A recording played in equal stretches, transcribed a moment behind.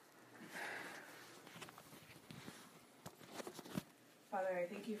Father, I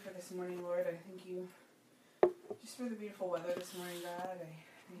thank you for this morning, Lord. I thank you just for the beautiful weather this morning, God. I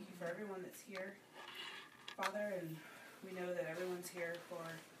thank you for everyone that's here, Father, and we know that everyone's here for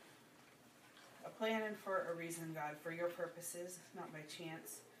a plan and for a reason, God, for your purposes, not by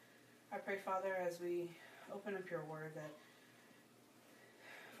chance. I pray, Father, as we open up your word, that,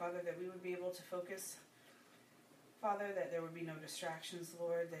 Father, that we would be able to focus, Father, that there would be no distractions,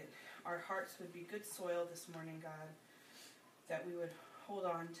 Lord, that our hearts would be good soil this morning, God, that we would hold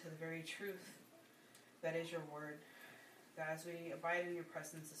on to the very truth that is your word, that as we abide in your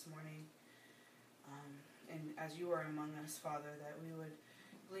presence this morning, and as you are among us, Father, that we would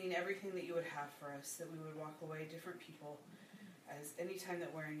glean everything that you would have for us, that we would walk away different people, as any time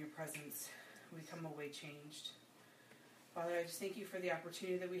that we're in your presence, we come away changed. Father, I just thank you for the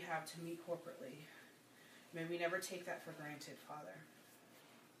opportunity that we have to meet corporately. May we never take that for granted, Father.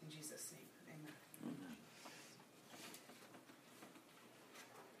 In Jesus' name, amen. Amen.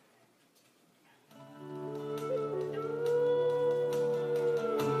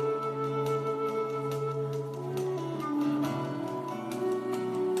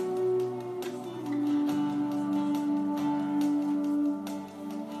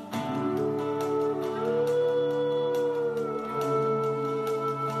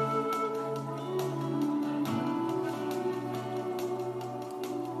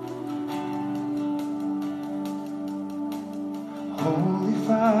 Holy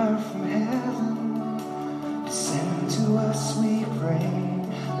fire from heaven, descend to us, we pray.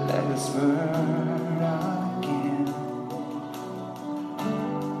 Let us burn again.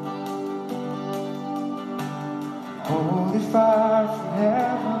 Holy fire from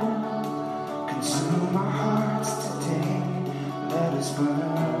heaven, consume our hearts today. Let us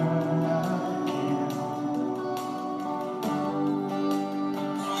burn again.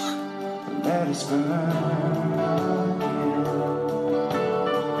 Let us burn again.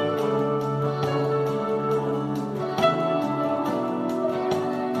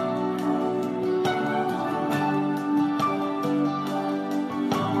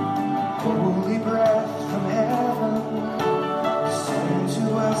 Holy breath from heaven, descend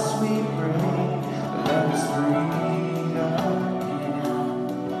to us, we pray. Let us breathe again.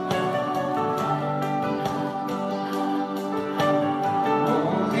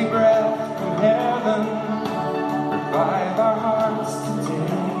 Holy breath from heaven,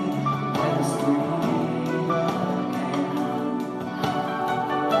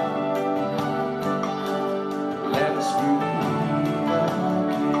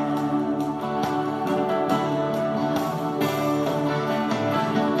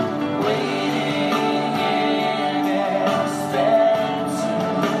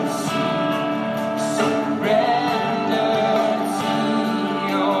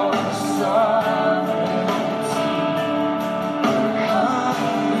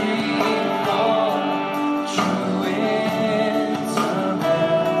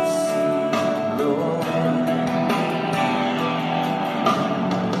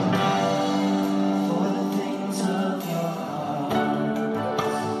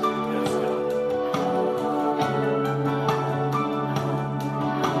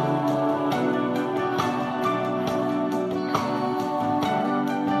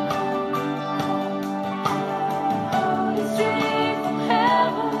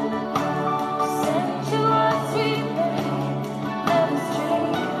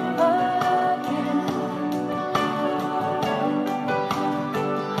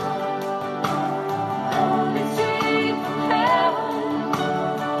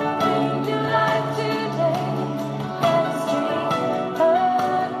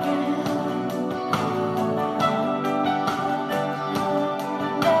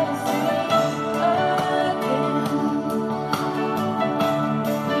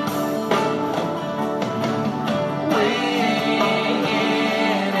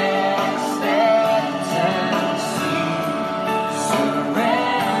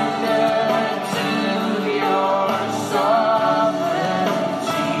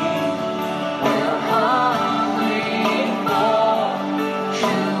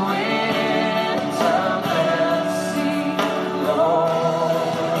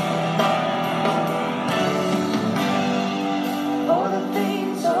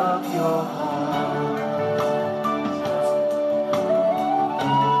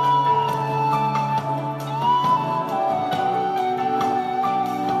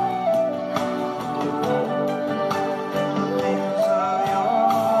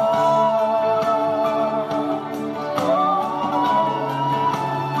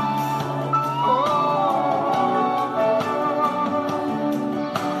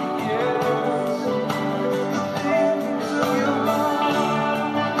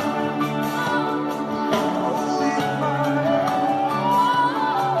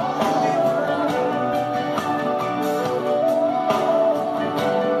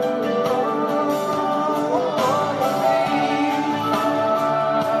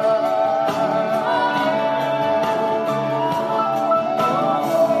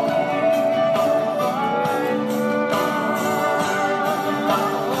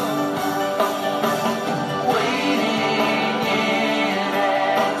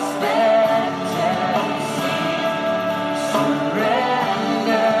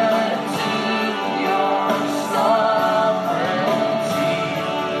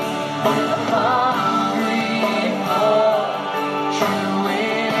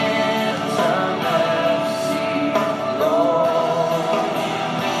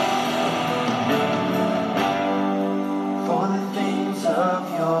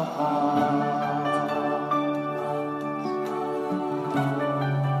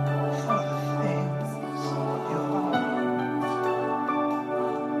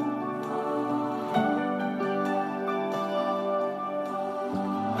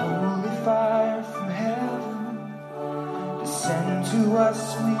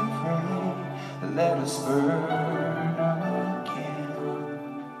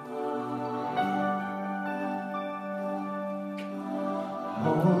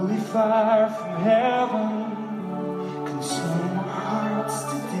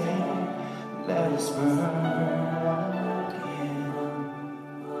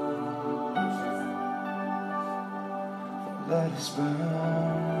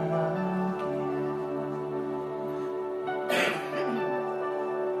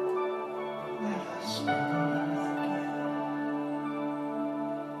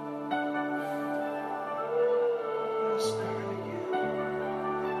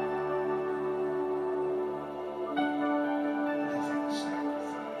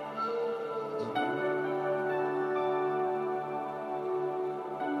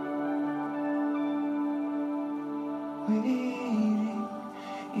 Waiting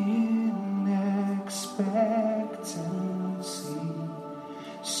in expectancy,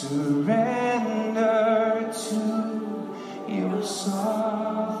 surrender to your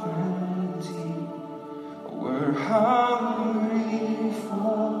sovereignty. We're hungry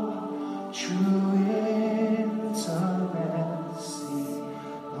for true intimacy,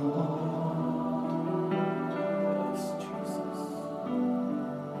 Lord,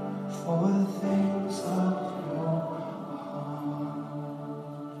 for the things of your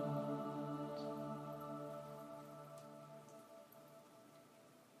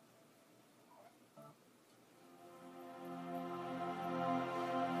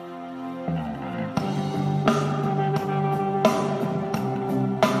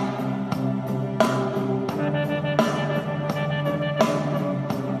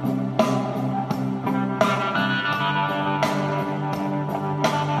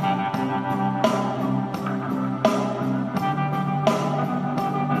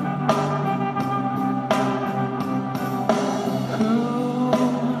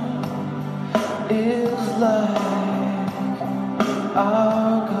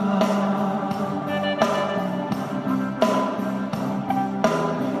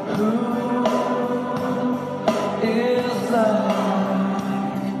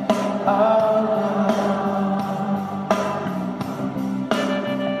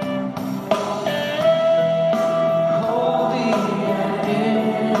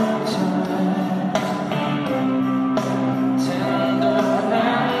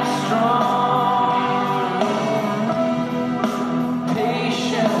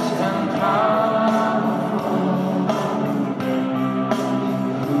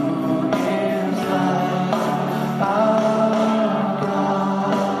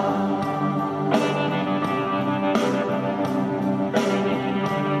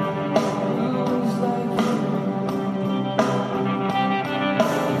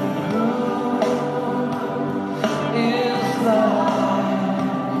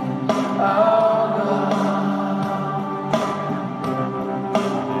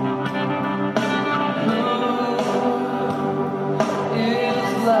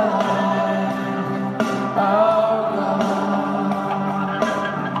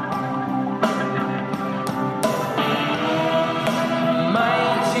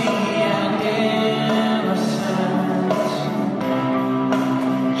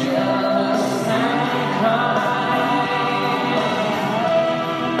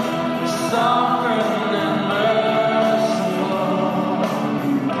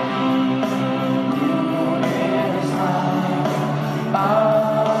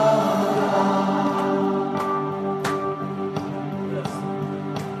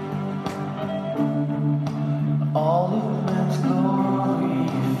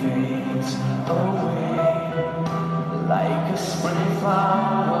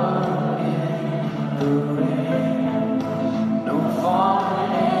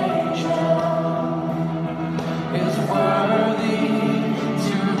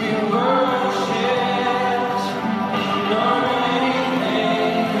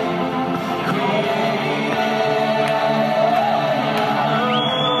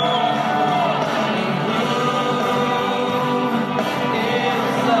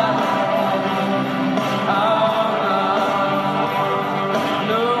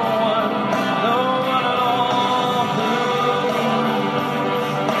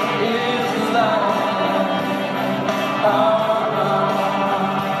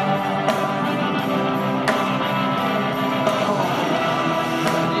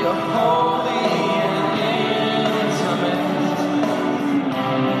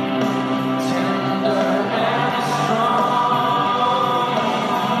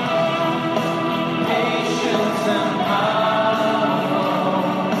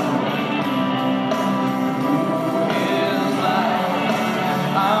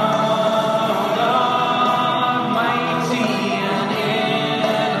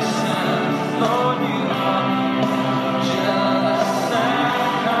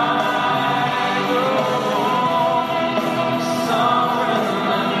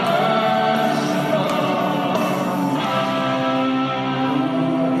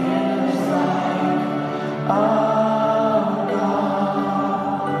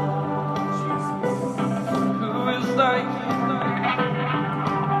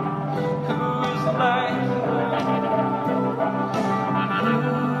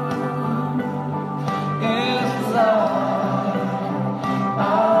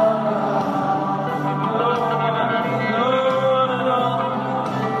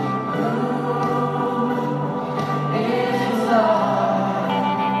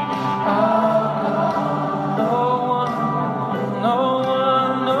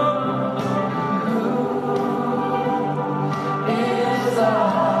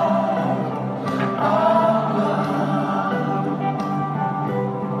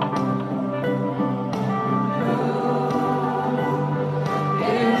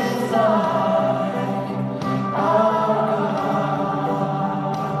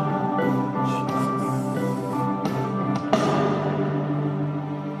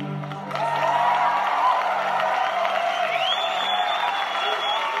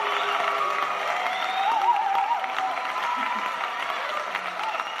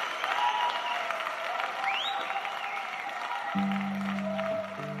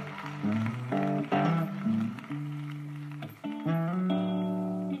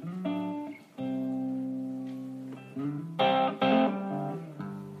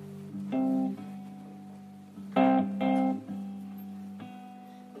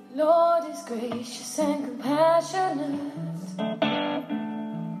gracious and compassionate,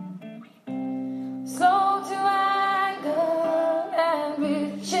 slow to anger and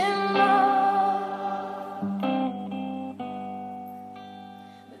rich in love.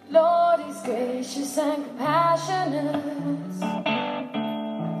 The Lord is gracious and compassionate,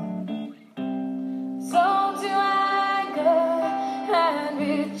 slow to anger and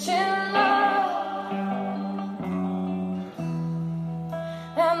rich in love.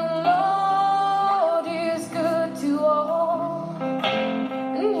 And the Lord is good to all.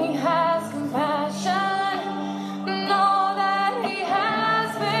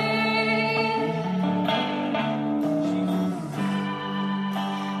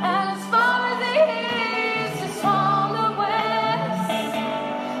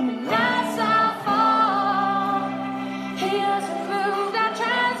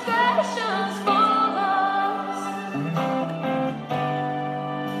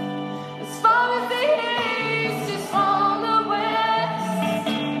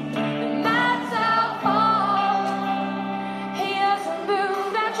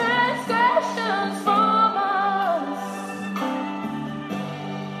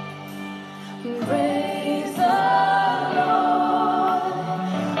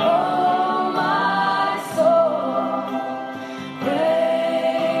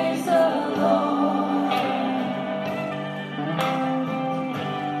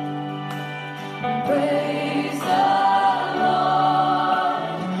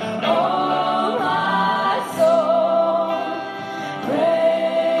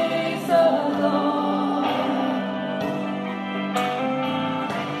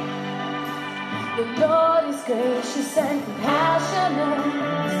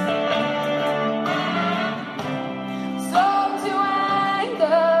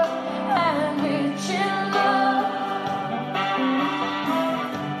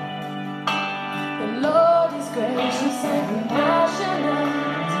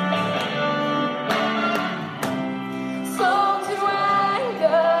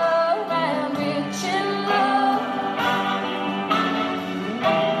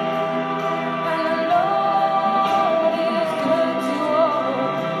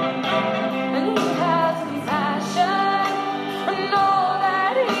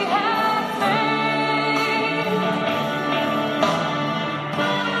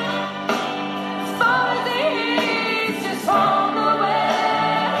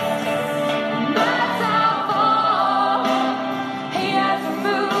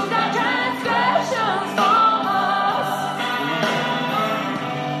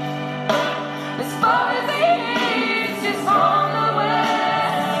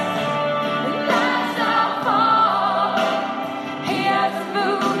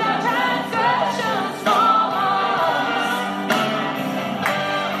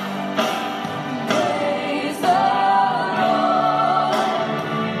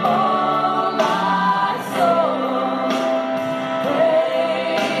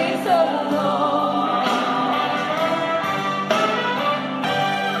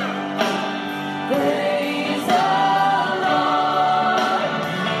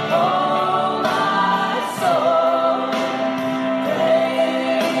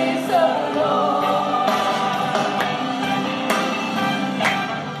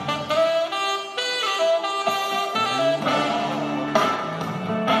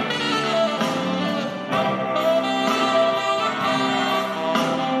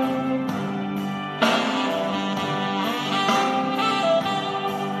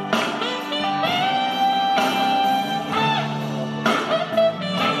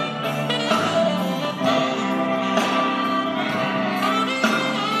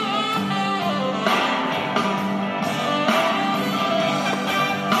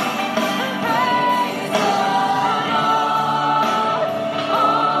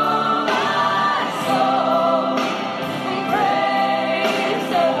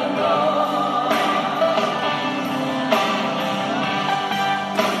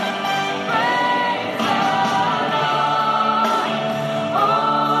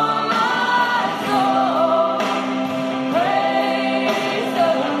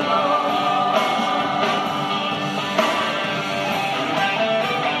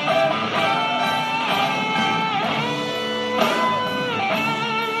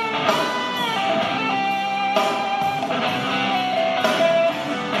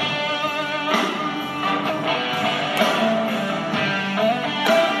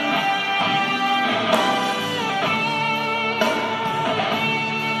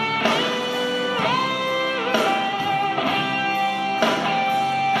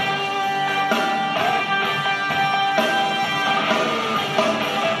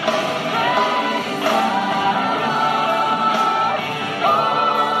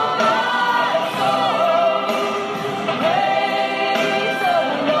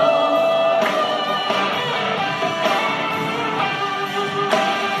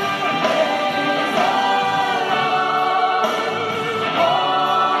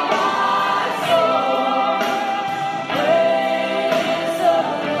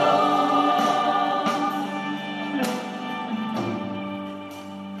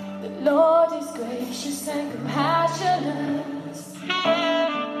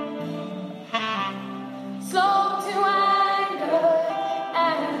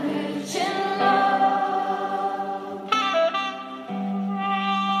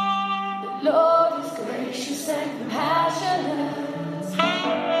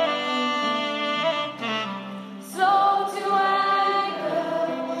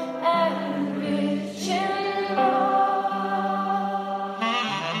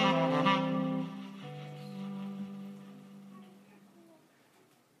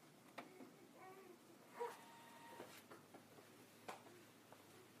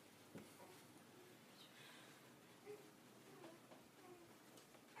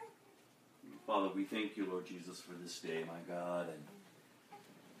 Father, we thank you, Lord Jesus, for this day, my God. And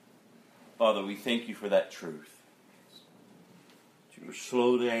Father, we thank you for that truth. That you are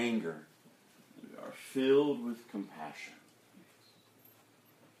slow to anger. You are filled with compassion.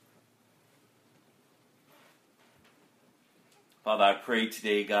 Father, I pray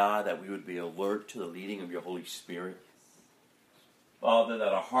today, God, that we would be alert to the leading of your Holy Spirit. Father, that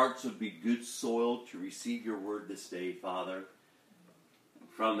our hearts would be good soil to receive your word this day, Father. And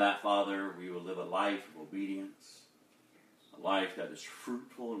from that, Father, we will live a life of obedience, a life that is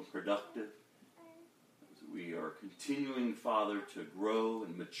fruitful and productive. As we are continuing, Father, to grow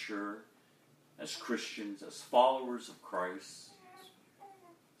and mature as Christians, as followers of Christ.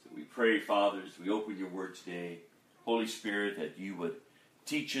 So we pray, Father, as we open your word today, Holy Spirit, that you would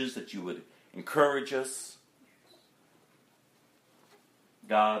teach us, that you would encourage us.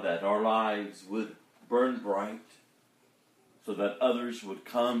 God, that our lives would burn bright so that others would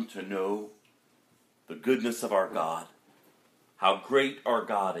come to know the goodness of our God, how great our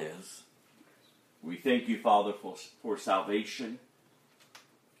God is. We thank you, Father, for salvation.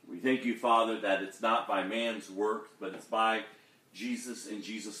 We thank you, Father, that it's not by man's work, but it's by Jesus and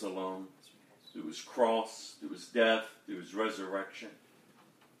Jesus alone. Through his cross, through his death, through his resurrection.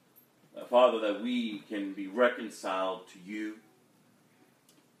 Father, that we can be reconciled to you.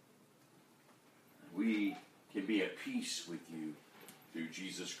 We can be at peace with you through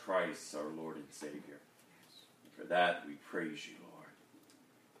Jesus Christ, our Lord and Savior. And for that, we praise you, Lord.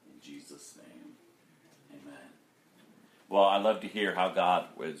 In Jesus' name, amen. Well, I love to hear how God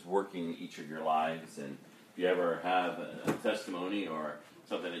is working in each of your lives. And if you ever have a testimony or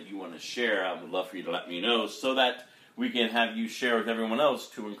something that you want to share, I would love for you to let me know so that we can have you share with everyone else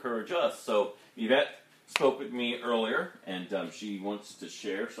to encourage us. So Yvette spoke with me earlier, and she wants to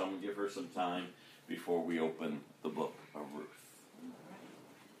share, so I'm going to give her some time before we open the book of Ruth.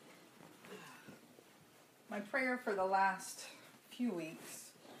 My prayer for the last few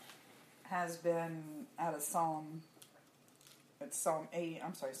weeks has been out of Psalm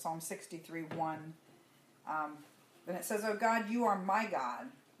 63, 1. And it says, "Oh God, you are my God.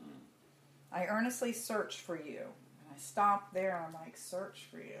 I earnestly search for you." And I stopped there and I'm like, search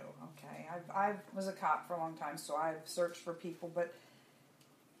for you. Okay. I was a cop for a long time, so I've searched for people,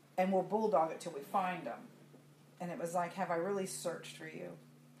 and we'll bulldog it till we find them. And it was like, have I really searched for you?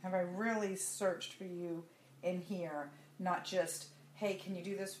 Have I really searched for you in here? Not just, hey, can you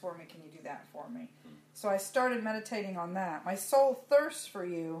do this for me? Can you do that for me? So I started meditating on that. My soul thirsts for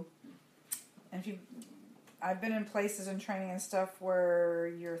you. And I've been in places and training and stuff where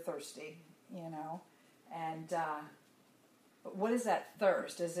you're thirsty, and but what is that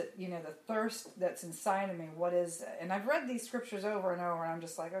thirst? Is it, the thirst that's inside of me? What is it? And I've read these scriptures over and over, and I'm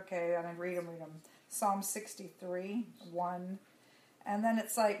just like, okay, and I read them. Psalm 63, 1. And then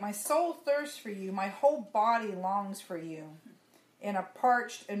it's like, my soul thirsts for you, my whole body longs for you, in a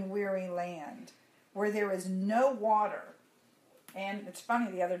parched and weary land, where there is no water. And it's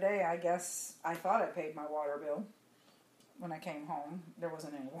funny, the other day, I guess, I thought I paid my water bill. When I came home, there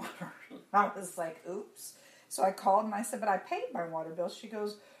wasn't any water. I was like, oops. So I called and I said, but I paid my water bill. She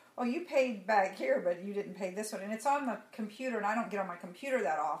goes, oh, you paid back here, but you didn't pay this one. And it's on the computer, and I don't get on my computer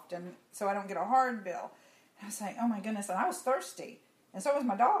that often, so I don't get a hard bill. And I was like, oh my goodness. And I was thirsty. And so was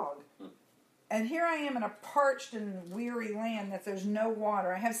my dog. And here I am in a parched and weary land that there's no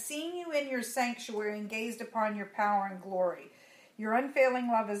water. I have seen you in your sanctuary and gazed upon your power and glory. Your unfailing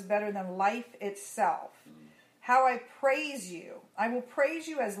love is better than life itself. How I praise you. I will praise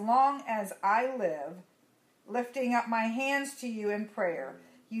you as long as I live, lifting up my hands to you in prayer.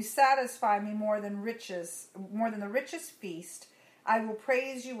 You satisfy me more than the richest feast. I will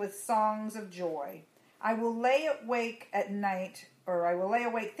praise you with songs of joy. I will lay awake at night, or I will lay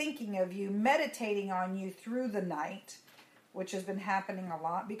awake thinking of you, meditating on you through the night, which has been happening a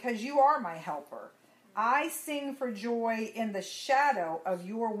lot, because you are my helper. I sing for joy in the shadow of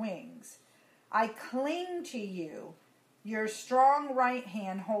your wings. I cling to you. Your strong right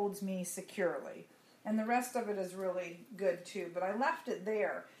hand holds me securely. And the rest of it is really good too, but I left it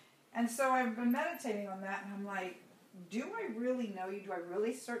there. And so I've been meditating on that, and I'm like, do I really know you? Do I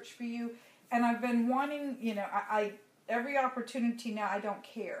really search for you? And I've been wanting, I every opportunity now, I don't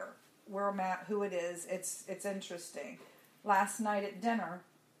care where I'm at, who it is. It's interesting. Last night at dinner,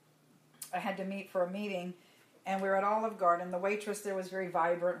 I had to meet for a meeting, and we were at Olive Garden. The waitress there was very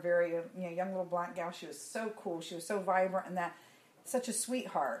vibrant, very young little black gal. She was so cool. She was so vibrant, and such a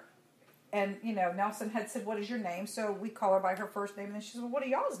sweetheart. And Nelson had said, "What is your name?" So we call her by her first name, and then she said, "Well, what are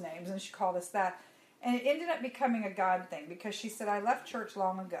y'all's names?" And she called us that. And it ended up becoming a God thing, because she said, "I left church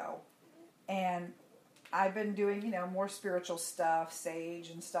long ago, and I've been doing, more spiritual stuff, sage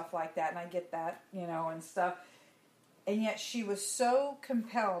and stuff like that, and I get that, and stuff. And yet she was so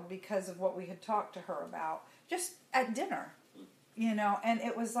compelled because of what we had talked to her about, just at dinner, and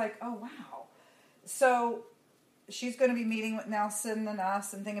it was like, oh, wow. So she's going to be meeting with Nelson and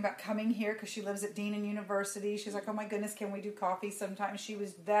us and thinking about coming here because she lives at Dean University. She's like, oh my goodness, can we do coffee sometime? She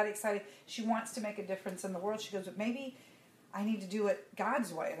was that excited. She wants to make a difference in the world. She goes, but maybe I need to do it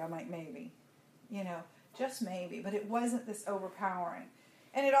God's way. And I'm like, maybe, just maybe. But it wasn't this overpowering.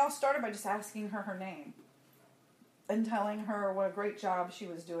 And it all started by just asking her name and telling her what a great job she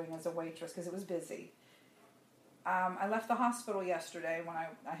was doing as a waitress because it was busy. I left the hospital yesterday when I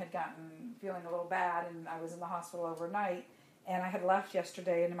had gotten feeling a little bad, and I was in the hospital overnight, and I had left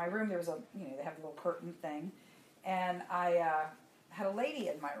yesterday, and in my room there was they have a little curtain thing, and I had a lady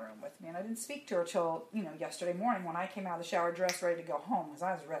in my room with me, and I didn't speak to her till, yesterday morning when I came out of the shower dressed, ready to go home, because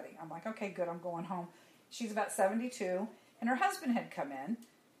I was ready. I'm like, okay, good, I'm going home. She's about 72, and her husband had come in,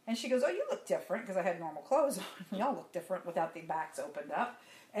 and she goes, oh, you look different, because I had normal clothes on. We all look different without the backs opened up,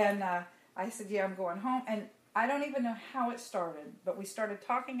 and I said, yeah, I'm going home, and I don't even know how it started, but we started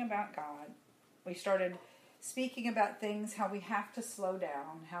talking about God. We started speaking about things, how we have to slow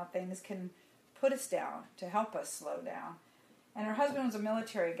down, how things can put us down to help us slow down. And her husband was a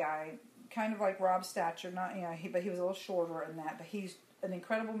military guy, kind of like Rob's stature, not but he was a little shorter in that. But he's an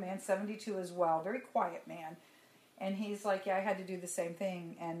incredible man, 72 as well, very quiet man. And he's like, yeah, I had to do the same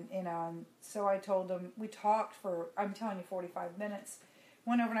thing. And and so I told him, we talked for, I'm telling you, 45 minutes.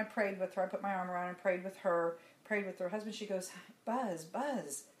 Went over and I prayed with her. I put my arm around her and prayed with her husband. She goes, Buzz.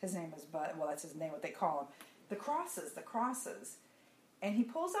 His name is Buzz. Well, that's his name, what they call him. The crosses. And he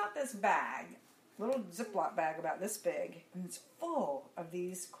pulls out this bag, little Ziploc bag about this big, and it's full of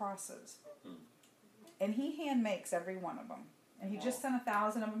these crosses. And he hand makes every one of them. And he just sent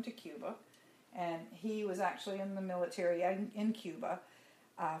 1,000 of them to Cuba. And he was actually in the military in Cuba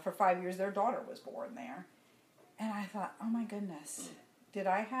for 5 years. Their daughter was born there. And I thought, oh my goodness, did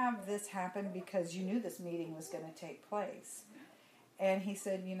I have this happen because you knew this meeting was going to take place? And he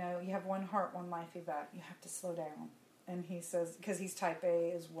said, you have one heart, one life, Yvette. You have to slow down. And he says, because he's type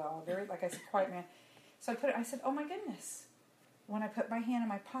A as well, very, like I said, quiet man. So I said, oh my goodness. When I put my hand in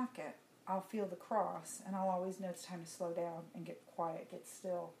my pocket, I'll feel the cross, and I'll always know it's time to slow down and get quiet, get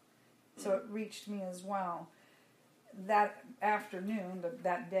still. So it reached me as well. That afternoon,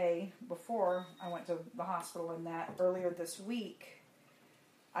 that day before I went to the hospital, and that earlier this week,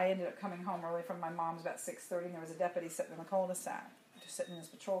 I ended up coming home early from my mom's about 6:30, and there was a deputy sitting in the cul-de-sac, just sitting in his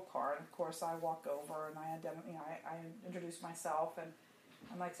patrol car. And of course, I walk over and I introduced myself, and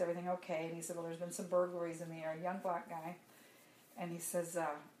I'm like, is everything okay? And he said, well, there's been some burglaries in the area. Young black guy, and he says,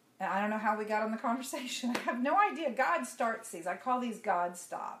 and I don't know how we got on the conversation. I have no idea. God starts these. I call these God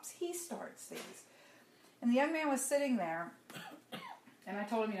stops. He starts these. And the young man was sitting there, and I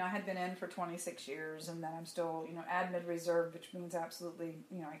told him, I had been in for 26 years, and that I'm still, admit reserve, which means absolutely,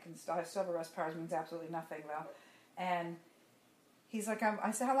 I still have arrest powers, means absolutely nothing, though. And he's like,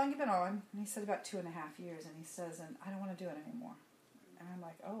 I said, how long you been on? And he said, about 2.5 years. And he says, and I don't want to do it anymore. And I'm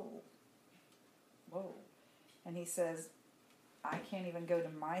like, oh, whoa. And he says, I can't even go to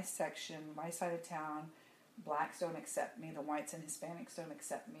my section, my side of town. Blacks don't accept me. The whites and Hispanics don't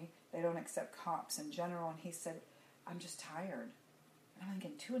accept me. They don't accept cops in general. And he said, I'm just tired. And I'm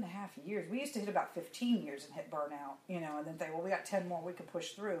thinking, 2.5 years. We used to hit about 15 years and hit burnout, and then think, well, we got 10 more we could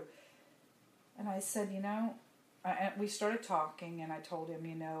push through. And I said, and we started talking, and I told him,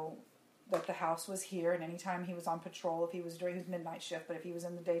 that the house was here, and anytime he was on patrol, if he was during his midnight shift, but if he was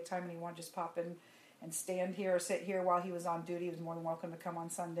in the daytime and he wanted to just pop in and stand here or sit here while he was on duty, he was more than welcome to come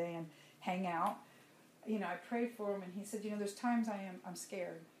on Sunday and hang out. I prayed for him, and he said, there's times I'm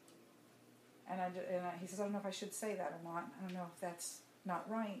scared. And he says, I don't know if I should say that or not. I don't know if that's not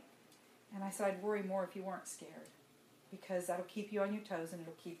right. And I said, I'd worry more if you weren't scared, because that'll keep you on your toes and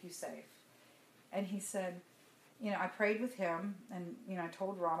it'll keep you safe. And he said, I prayed with him, and, I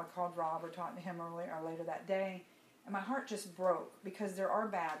told Rob, I called Rob or talked to him later that day, and my heart just broke, because there are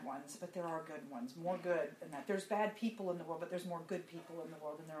bad ones, but there are good ones, more good than that. There's bad people in the world, but there's more good people in the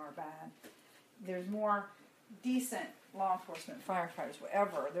world than there are bad. There's more decent law enforcement, firefighters,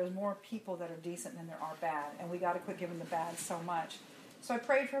 whatever. There's more people that are decent than there are bad, and we got to quit giving the bad so much. So I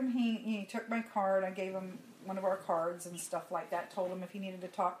prayed for him. He took my card. I gave him one of our cards and stuff like that. Told him if he needed to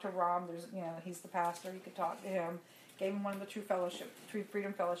talk to Rob, there's he's the pastor. He could talk to him. Gave him one of the True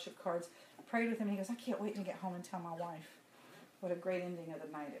Freedom Fellowship cards. I prayed with him. And he goes, I can't wait to get home and tell my wife what a great ending of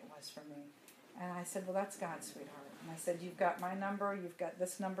the night it was for me. And I said, well, that's God, sweetheart. And I said, you've got my number. You've got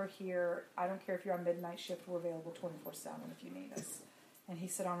this number here. I don't care if you're on midnight shift. We're available 24/7 if you need us. And he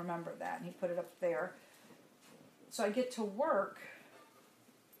said, I'll remember that. And he put it up there so I get to work,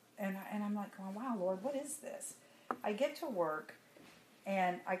 and I'm like, oh, wow, Lord, what is this? I get to work,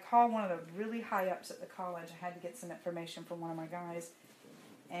 and I call one of the really high-ups at the college. I had to get some information from one of my guys,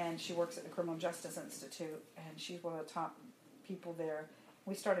 and she works at the Criminal Justice Institute, and she's one of the top people there.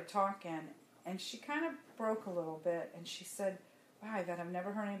 We started talking, and she kind of broke a little bit, and she said, wow, Yvette, I've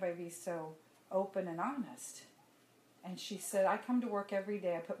never heard anybody be so open and honest. And she said, I come to work every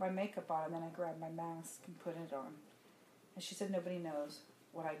day, I put my makeup on, and then I grab my mask and put it on. And she said, nobody knows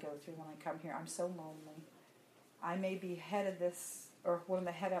what I go through when I come here. I'm so lonely. I may be head of this, or one of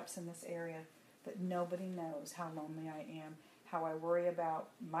the head-ups in this area, but nobody knows how lonely I am, how I worry about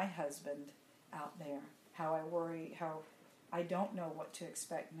my husband out there, how I don't know what to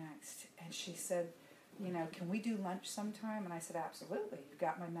expect next. And she said, can we do lunch sometime? And I said, absolutely. You've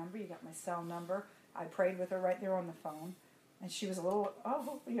got my number, you got my cell number. I prayed with her right there on the phone. And she was a little,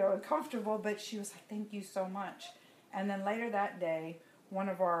 uncomfortable, but she was like, thank you so much. And then later that day, one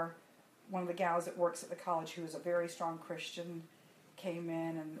of the gals that works at the college, who was a very strong Christian, came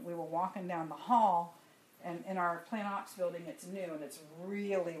in, and we were walking down the hall. And in our Plant Ops building, it's new, and it's a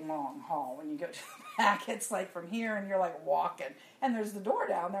really long hall. When you go to the back, it's like from here, and you're like walking. And there's the door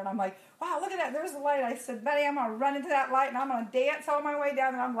down there, and I'm like, wow, look at that. There's the light. I said, Betty, I'm going to run into that light, and I'm going to dance all my way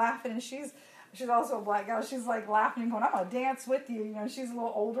down. And I'm laughing, and she's also a black gal. She's like laughing and going, I'm going to dance with you. She's a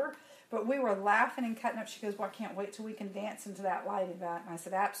little older. But we were laughing and cutting up. She goes, well, I can't wait till we can dance into that light, Yvette. And I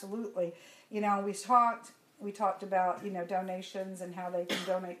said, absolutely. We talked about, donations and how they can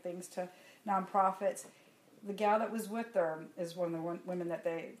donate things to nonprofits. The gal that was with her is one of the women that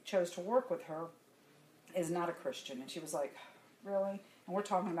they chose to work with her, is not a Christian. And she was like, really? And we're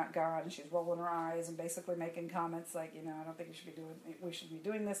talking about God, and she's rolling her eyes and basically making comments like, I don't think we should be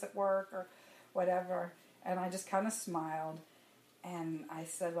doing this at work or whatever. And I just kind of smiled, and I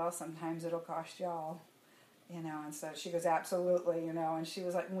said, well, sometimes it'll cost y'all, and so she goes, absolutely, and she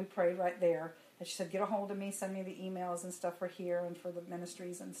was like, and we prayed right there, and she said, get a hold of me, send me the emails and stuff for here and for the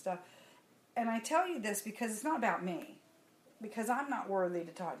ministries and stuff. And I tell you this because it's not about me, because I'm not worthy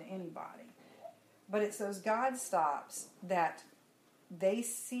to talk to anybody. But it's those God stops that they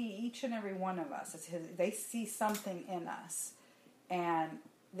see each and every one of us. They see something in us. And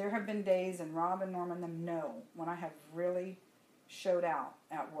there have been days, and Rob and Norman them know, when I have really showed out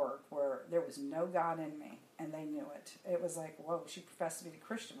at work where there was no God in me, and they knew it. It was like, whoa, she professed to be a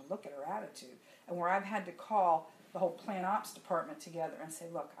Christian, and look at her attitude. And where I've had to call the whole Plant Ops department together and say,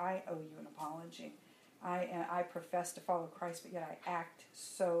 look, I owe you an apology. I profess to follow Christ, but yet I act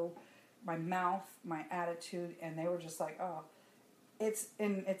so, my mouth, my attitude, and they were just like, oh, it's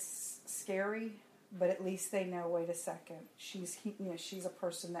scary, but at least they know, wait a second, she's a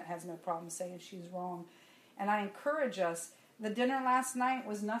person that has no problem saying she's wrong. And I encourage us, the dinner last night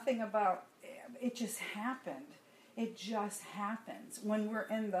was nothing about, it just happened. It just happens. When we're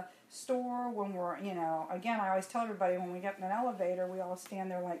in the store, when we're, again, I always tell everybody when we get in an elevator, we all stand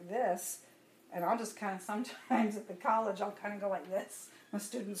there like this. And I'll just kind of, sometimes at the college, I'll kind of go like this. My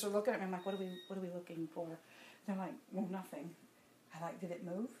students are looking at me, I'm like, what are we looking for? They're like, well, nothing. I like, did it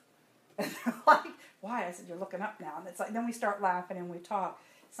move? And they're like, why? I said, you're looking up now. And it's like, then we start laughing and we talk.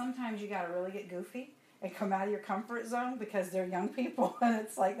 Sometimes you got to really get goofy and come out of your comfort zone because they're young people. And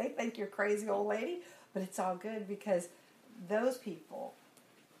it's like, they think you're crazy old lady. But it's all good because those people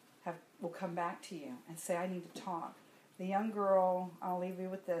will come back to you and say, I need to talk. The young girl, I'll leave you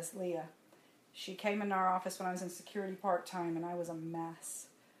with this, Leah, she came in our office when I was in security part-time, and I was a mess.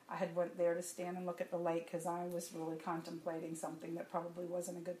 I had went there to stand and look at the lake because I was really contemplating something that probably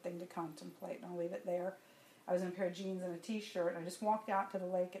wasn't a good thing to contemplate, and I'll leave it there. I was in a pair of jeans and a t-shirt, and I just walked out to the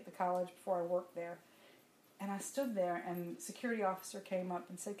lake at the college before I worked there. And I stood there, and the security officer came up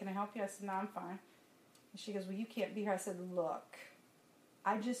and said, can I help you? I said, no, I'm fine. And she goes, well, you can't be here. I said, look,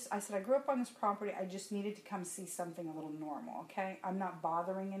 I grew up on this property. I just needed to come see something a little normal, okay? I'm not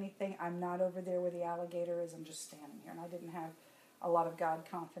bothering anything. I'm not over there where the alligator is. I'm just standing here. And I didn't have a lot of God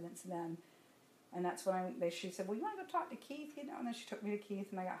confidence then. And that's when she said, well, you want to go talk to Keith? And then she took me to Keith,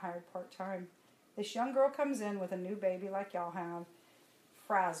 and I got hired part-time. This young girl comes in with a new baby like y'all have,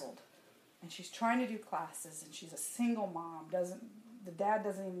 frazzled. And she's trying to do classes, and she's a single mom. The dad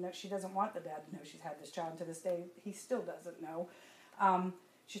doesn't even know. She doesn't want the dad to know she's had this child. To this day, he still doesn't know.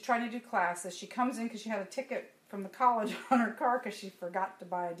 She's trying to do classes. She comes in because she had a ticket from the college on her car because she forgot to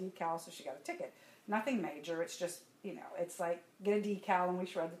buy a decal, so she got a ticket. Nothing major. It's just, it's like get a decal and we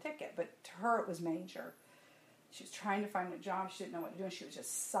shred the ticket. But to her, it was major. She was trying to find a job. She didn't know what to do, and she was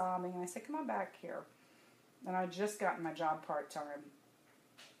just sobbing. And I said, come on back here. And I just gotten my job part-time.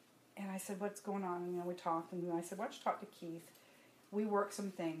 And I said, what's going on? We talked, and I said, why don't you talk to Keith? We worked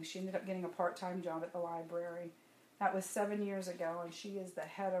some things. She ended up getting a part-time job at the library. That was 7 years ago, and she is the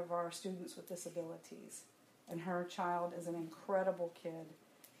head of our students with disabilities. And her child is an incredible kid.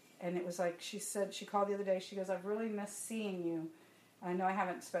 And it was like she said, she called the other day, she goes, I've really missed seeing you. I know I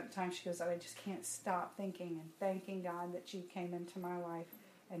haven't spent time. She goes, I just can't stop thinking and thanking God that you came into my life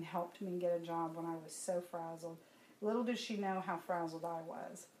and helped me get a job when I was so frazzled. Little did she know how frazzled I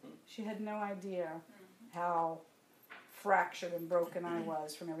was. She had no idea how fractured and broken I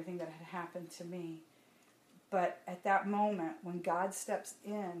was from everything that had happened to me. But at that moment, when God steps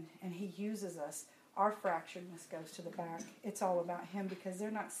in and He uses us, our fracturedness goes to the back. It's all about Him because they're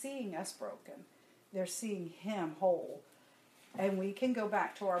not seeing us broken. They're seeing Him whole. And we can go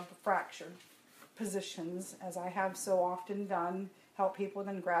back to our fractured positions, as I have so often done, help people,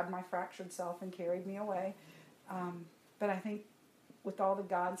 then grab my fractured self and carried me away. But I think with all the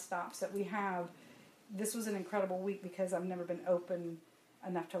God stops that we have, this was an incredible week because I've never been open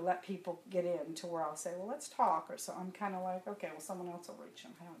enough to let people get in to where I'll say, well, let's talk. Or so I'm kind of like, okay, well, someone else will reach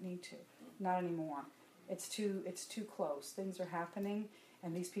them. I don't need to. Not anymore. It's too close. Things are happening,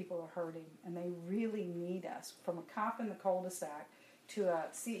 and these people are hurting, and they really need us. From a cop in the cul-de-sac to a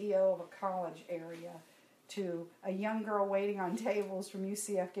CEO of a college area to a young girl waiting on tables from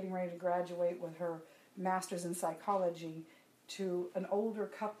UCF getting ready to graduate with her master's in psychology to an older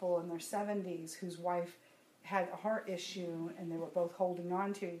couple in their 70s whose wife had a heart issue and they were both holding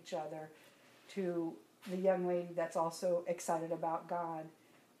on to each other, to the young lady that's also excited about God.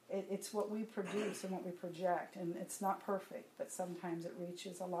 It's what we produce and what we project, and it's not perfect, but sometimes it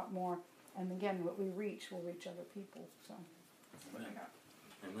reaches a lot more. And again, what we reach will reach other people. So, Amen.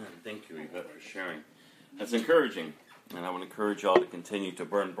 Amen. Thank you, Yvette, for sharing. That's encouraging, and I would encourage y'all to continue to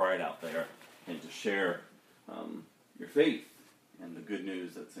burn bright out there and to share your faith and the good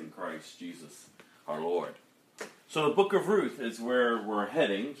news that's in Christ Jesus our Lord. So the book of Ruth is where we're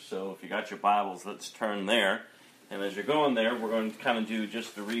heading. So if you got your Bibles, let's turn there. And as you're going there, we're going to kind of do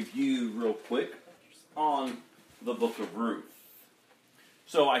just a review real quick on the book of Ruth.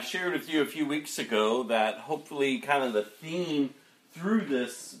 So I shared with you a few weeks ago that hopefully kind of the theme through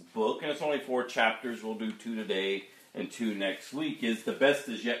this book, and it's only 4 chapters, we'll do 2 today and 2 next week, is the best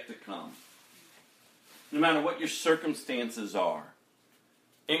is yet to come. No matter what your circumstances are,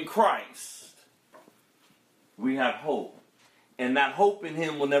 in Christ, we have hope. And that hope in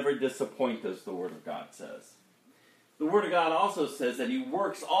Him will never disappoint us, the Word of God says. The Word of God also says that He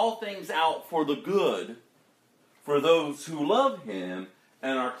works all things out for the good for those who love Him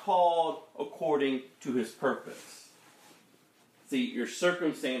and are called according to His purpose. See, your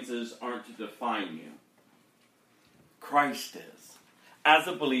circumstances aren't to define you. Christ is. As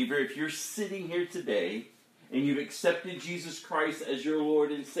a believer, if you're sitting here today and you've accepted Jesus Christ as your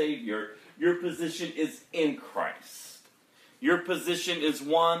Lord and Savior, your position is in Christ. Your position is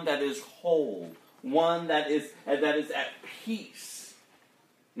one that is whole, one that is at peace,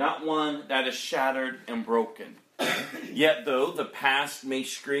 not one that is shattered and broken. Yet though the past may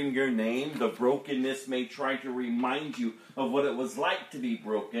scream your name, the brokenness may try to remind you of what it was like to be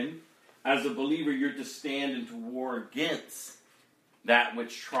broken, as a believer you're to stand into war against that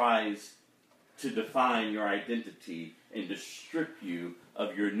which tries to define your identity and to strip you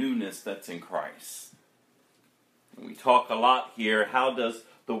of your newness that's in Christ. And we talk a lot here, how does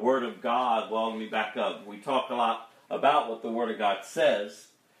the Word of God, well, let me back up. We talk a lot about what the Word of God says.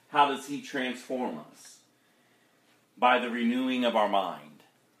 How does He transform us? By the renewing of our mind.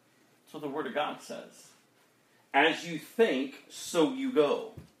 So the Word of God says. As you think, so you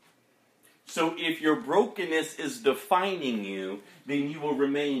go. So if your brokenness is defining you, then you will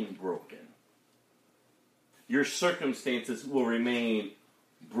remain broken. Your circumstances will remain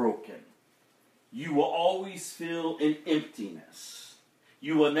broken. You will always feel an emptiness.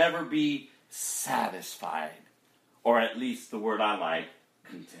 You will never be satisfied. Or at least the word I like,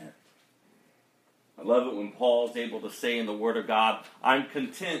 content. I love it when Paul's able to say in the Word of God, I'm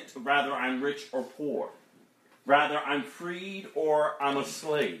content, rather I'm rich or poor. Rather I'm freed or I'm a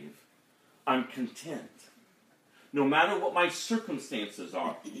slave. I'm content. No matter what my circumstances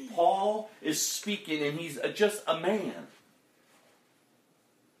are. Paul is speaking and he's just a man.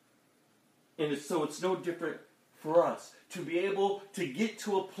 And so it's no different for us to be able to get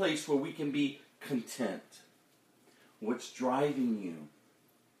to a place where we can be content. What's driving you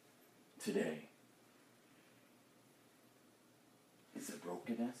today? Is it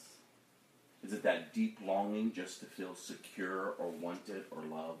brokenness? Is it that deep longing just to feel secure or wanted or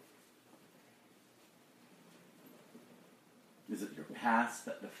loved? Is it your past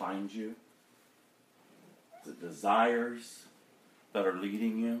that defines you? Is it desires that are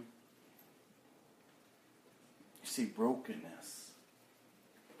leading you? You see, brokenness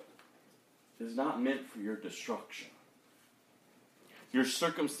is not meant for your destruction. Your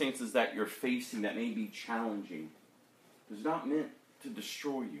circumstances that you're facing that may be challenging is not meant to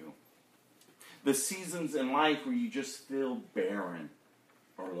destroy you. The seasons in life where you just feel barren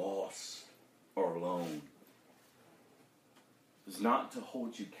or lost or alone is not to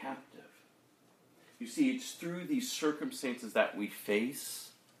hold you captive. You see, it's through these circumstances that we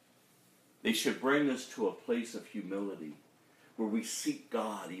face, they should bring us to a place of humility where we seek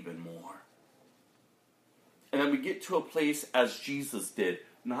God even more. And then we get to a place as Jesus did,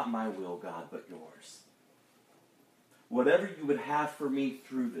 not my will, God, but yours. Whatever you would have for me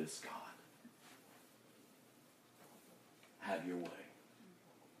through this, God, have your way.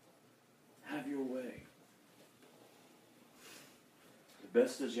 Have your way. The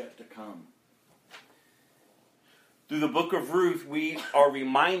best is yet to come. Through the book of Ruth, we are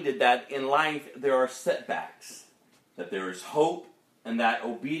reminded that in life there are setbacks, that there is hope, and that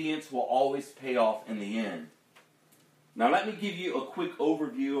obedience will always pay off in the end. Now let me give you a quick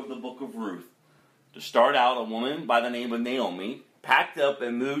overview of the book of Ruth. To start out, a woman by the name of Naomi packed up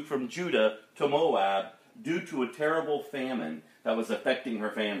and moved from Judah to Moab due to a terrible famine that was affecting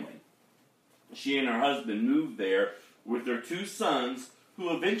her family. She and her husband moved there with their 2 sons,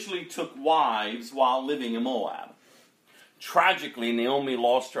 who eventually took wives while living in Moab. Tragically, Naomi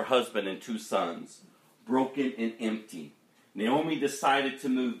lost her husband and 2 sons, broken and empty. Naomi decided to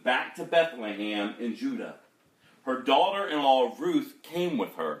move back to Bethlehem in Judah. Her daughter-in-law Ruth came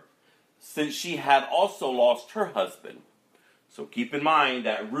with her, since she had also lost her husband. So keep in mind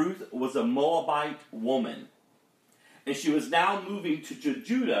that Ruth was a Moabite woman, and she was now moving to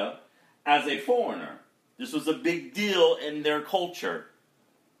Judah as a foreigner. This was a big deal in their culture.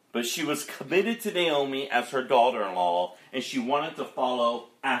 But she was committed to Naomi as her daughter-in-law, and she wanted to follow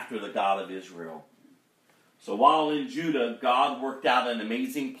after the God of Israel. So while in Judah, God worked out an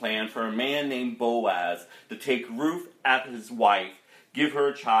amazing plan for a man named Boaz to take Ruth as his wife, give her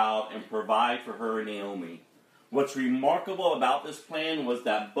a child, and provide for her and Naomi. What's remarkable about this plan was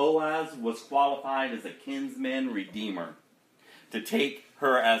that Boaz was qualified as a kinsman redeemer to take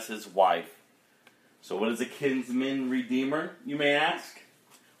her as his wife. So what is a kinsman redeemer, you may ask?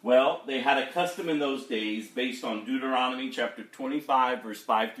 Well, they had a custom in those days based on Deuteronomy chapter 25, verse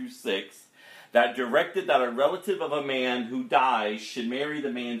 5 through 6, that directed that a relative of a man who dies should marry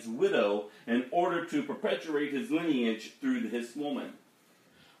the man's widow in order to perpetuate his lineage through his woman.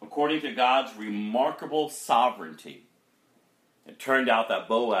 According to God's remarkable sovereignty, it turned out that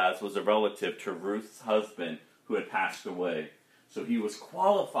Boaz was a relative to Ruth's husband who had passed away. So he was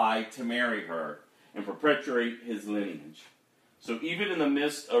qualified to marry her and perpetuate his lineage. So even in the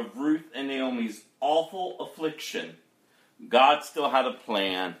midst of Ruth and Naomi's awful affliction, God still had a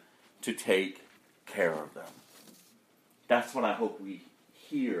plan to take care of them. That's what I hope we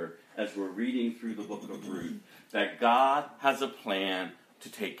hear as we're reading through the book of Ruth, that God has a plan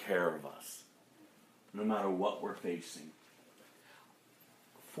to take care of us, no matter what we're facing.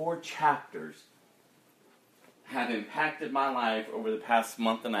 4 chapters have impacted my life over the past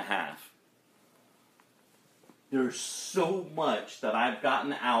month and a half. There's so much that I've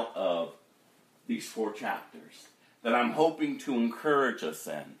gotten out of these 4 chapters that I'm hoping to encourage us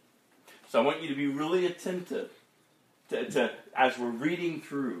in. So I want you to be really attentive to as we're reading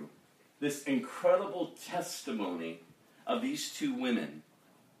through this incredible testimony of these 2 women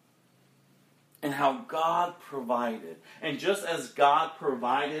and how God provided. And just as God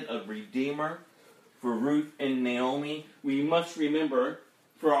provided a redeemer for Ruth and Naomi, we must remember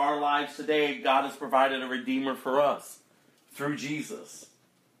for our lives today, God has provided a redeemer for us through Jesus.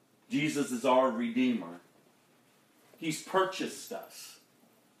 Jesus is our redeemer. He's purchased us.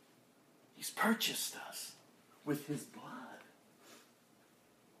 He's purchased us with his blood.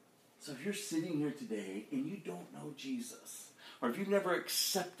 So if you're sitting here today and you don't know Jesus, or if you've never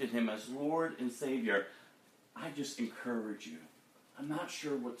accepted him as Lord and Savior, I just encourage you. I'm not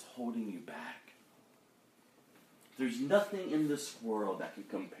sure what's holding you back. There's nothing in this world that can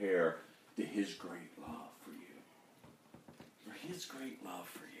compare to his great love for you. For his great love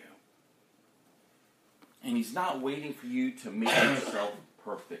for you. And he's not waiting for you to make yourself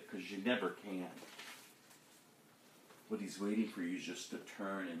perfect, because you never can. What he's waiting for you is just to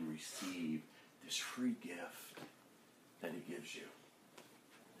turn and receive this free gift that he gives you.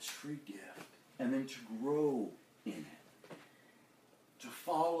 This free gift. And then to grow in it. To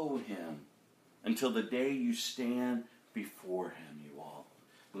follow him until the day you stand before him, you all.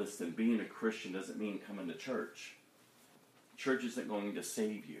 Listen, being a Christian doesn't mean coming to church. Church isn't going to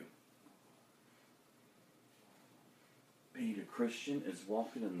save you. Being a Christian is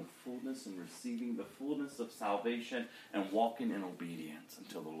walking in the fullness and receiving the fullness of salvation and walking in obedience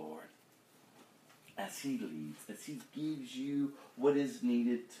until the Lord. as He leads, as He gives you what is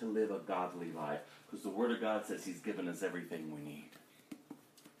needed to live a godly life. Because the Word of God says He's given us everything we need.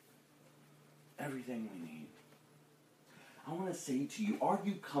 Everything we need. I want to say to you, are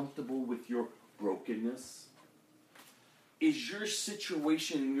you comfortable with your brokenness? Is your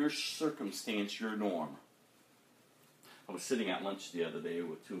situation and your circumstance your norm? I was sitting at lunch the other day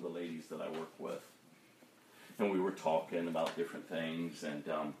with two of the ladies that I work with. And we were talking about different things. And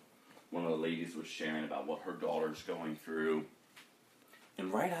one of the ladies was sharing about what her daughter's going through.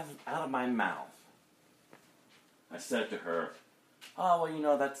 And right out of my mouth, I said to her, oh,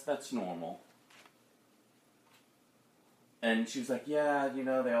 well, that's normal. And she was like, yeah,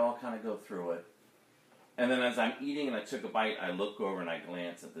 they all kind of go through it. And then as I'm eating and I took a bite, I look over and I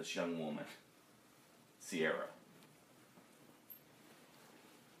glance at this young woman, Sierra.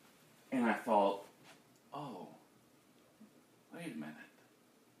 And I thought, oh, wait a minute.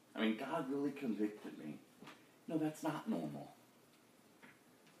 I mean, God really convicted me. No, that's not normal.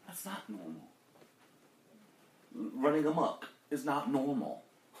 That's not normal. Running amok is not normal.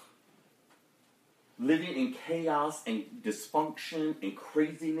 Living in chaos and dysfunction and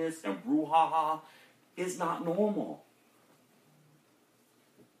craziness and brouhaha is not normal.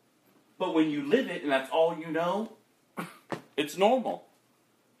 But when you live it and that's all you know, it's normal.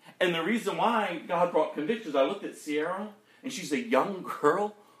 And the reason why God brought convictions, I looked at Sierra, and she's a young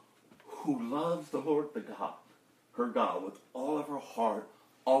girl who loves the Lord, her God, with all of her heart,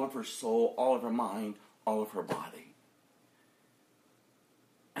 all of her soul, all of her mind, all of her body.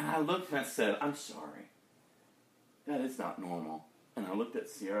 And I looked and I said, I'm sorry. That is not normal. And I looked at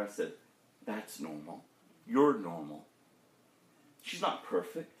Sierra and I said, that's normal. You're normal. She's not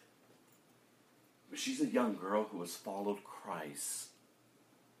perfect. But she's a young girl who has followed Christ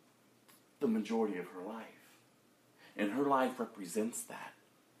the majority of her life. And her life represents that.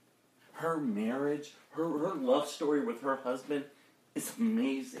 Her marriage, her love story with her husband is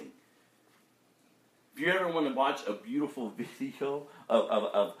amazing. If you ever want to watch a beautiful video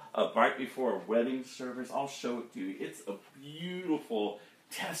of right before a wedding service, I'll show it to you. It's a beautiful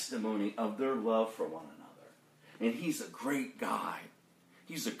testimony of their love for one another. And he's a great guy.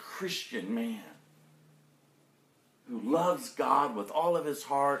 He's a Christian man who loves God with all of his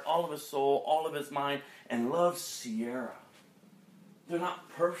heart, all of his soul, all of his mind, and loves Sierra. They're not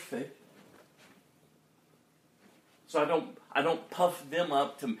perfect. So I don't puff them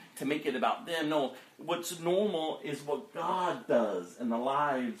up to make it about them. No, what's normal is what God does in the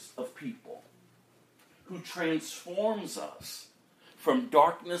lives of people, who transforms us from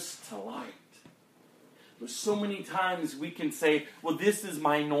darkness to light. But so many times we can say, well, this is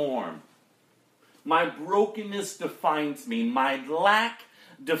my norm. My brokenness defines me. My lack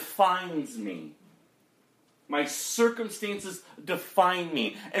defines me. My circumstances define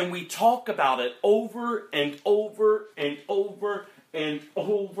me. And we talk about it over and over and over and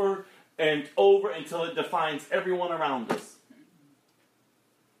over and over until it defines everyone around us.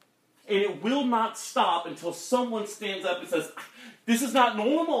 And it will not stop until someone stands up and says, this is not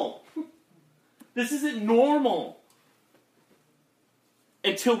normal. This isn't normal.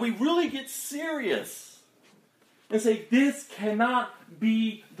 Until we really get serious and say, this cannot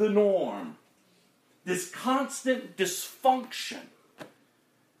be the norm. This constant dysfunction.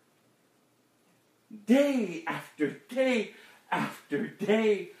 Day after day after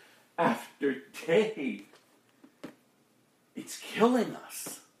day after day. It's killing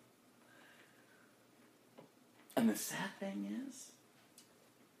us. And the sad thing is,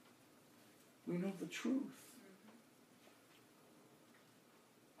 we know the truth.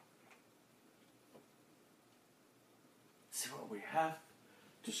 See, what we have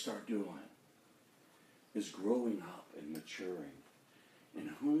to start doing is growing up and maturing in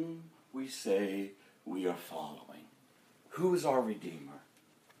whom we say we are following. Who is our Redeemer?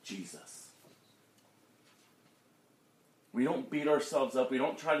 Jesus. We don't beat ourselves up. We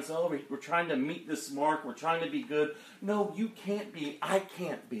don't try to say, oh, we're trying to meet this mark. We're trying to be good. No, you can't be. I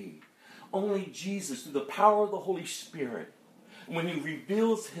can't be. Only Jesus, through the power of the Holy Spirit, when He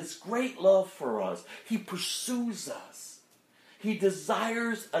reveals His great love for us, He pursues us. He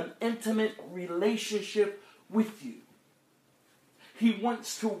desires an intimate relationship with you. He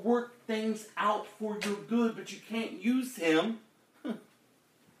wants to work things out for your good, but you can't use Him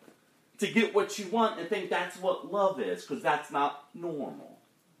to get what you want and think that's what love is, because that's not normal.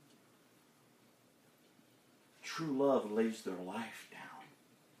 True love lays their life down.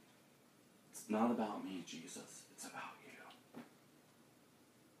 It's not about me, Jesus. It's about you.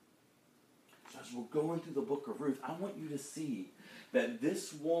 So as we're going through the book of Ruth, I want you to see that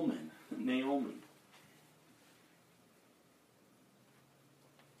this woman, Naomi,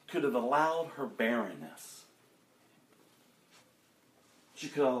 could have allowed her barrenness. She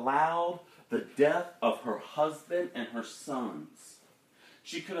could have allowed the death of her husband and her sons.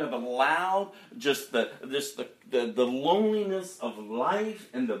 She could have allowed just the loneliness of life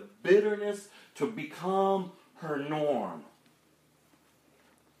and the bitterness to become her norm.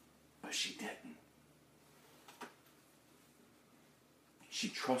 But she didn't. She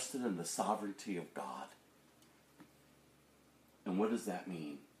trusted in the sovereignty of God. And what does that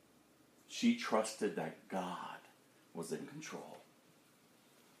mean? She trusted that God was in control.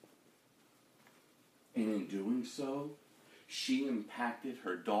 And in doing so, she impacted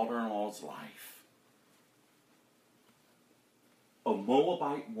her daughter-in-law's life. A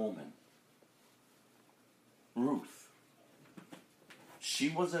Moabite woman, Ruth. She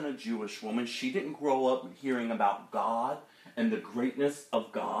wasn't a Jewish woman. She didn't grow up hearing about God and the greatness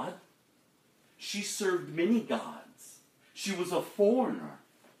of God. She served many gods. She was a foreigner.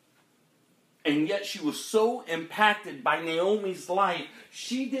 And yet she was so impacted by Naomi's life,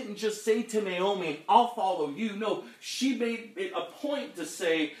 she didn't just say to Naomi, I'll follow you. No, she made it a point to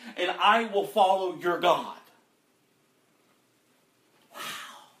say, and I will follow your God. Wow.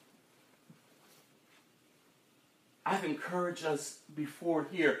 I've encouraged us before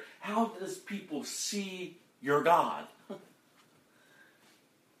here. How does people see your God?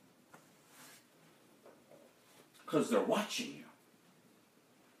 Because they're watching you.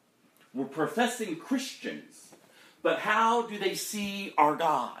 We're professing Christians, but how do they see our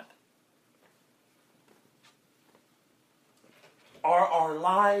God? Are our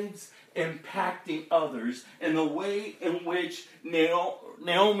lives impacting others in the way in which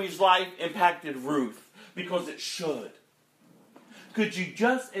Naomi's life impacted Ruth? Because it should. Could you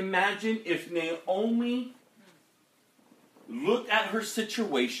just imagine if Naomi looked at her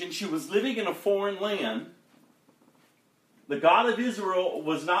situation? She was living in a foreign land. The God of Israel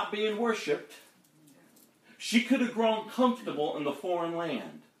was not being worshipped. She could have grown comfortable in the foreign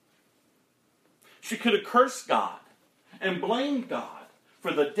land. She could have cursed God and blamed God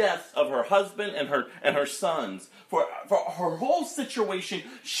for the deaths of her husband and her sons. For her whole situation,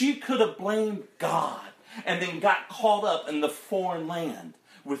 she could have blamed God and then got caught up in the foreign land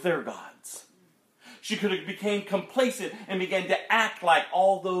with their gods. She could have become complacent and began to act like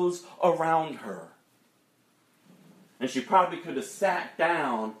all those around her. And she probably could have sat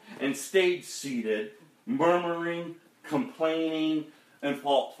down and stayed seated, murmuring, complaining, and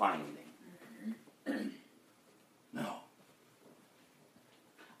fault-finding. No.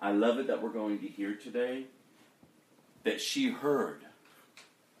 I love it that we're going to hear today that she heard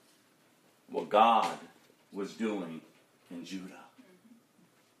what God was doing in Judah.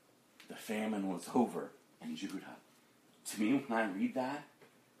 The famine was over in Judah. To me, when I read that,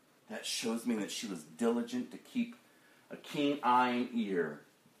 that shows me that she was diligent to keep a keen eye and ear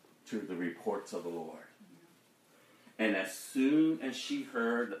to the reports of the Lord. And as soon as she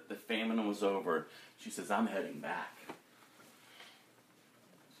heard that the famine was over, she says, I'm heading back.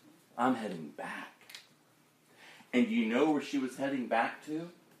 I'm heading back. And you know where she was heading back to?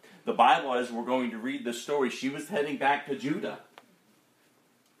 The Bible, as we're going to read the story, she was heading back to Judah,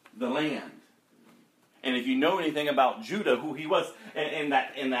 the land. And if you know anything about Judah, who he was, and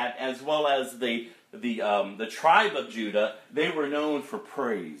that as well as the tribe of Judah, they were known for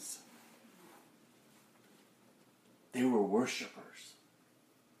praise. They were worshipers.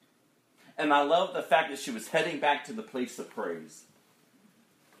 And I love the fact that she was heading back to the place of praise.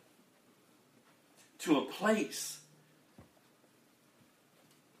 To a place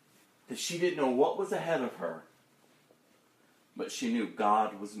that she didn't know what was ahead of her, but she knew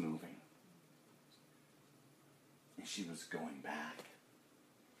God was moving. And she was going back.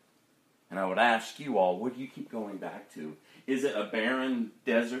 And I would ask you all, what do you keep going back to? Is it a barren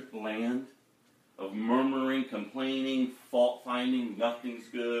desert land of murmuring, complaining, fault-finding, nothing's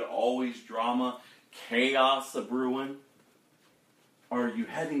good, always drama, chaos a brewing? Or are you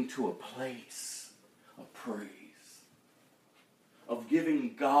heading to a place of praise, of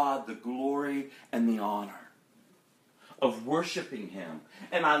giving God the glory and the honor, of worshiping Him?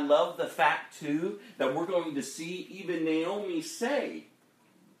 And I love the fact, too, that we're going to see even Naomi say,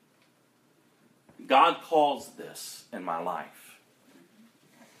 God calls this in my life.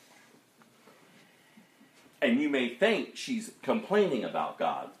 And you may think she's complaining about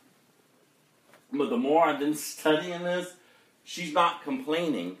God. But the more I've been studying this, she's not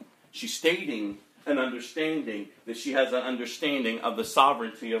complaining. She's stating an understanding that she has an understanding of the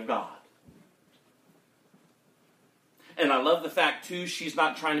sovereignty of God. And I love the fact, too, she's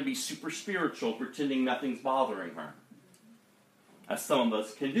not trying to be super spiritual, pretending nothing's bothering her, as some of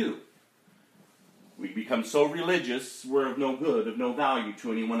us can do. We become so religious, we're of no good, of no value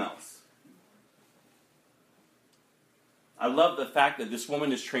to anyone else. I love the fact that this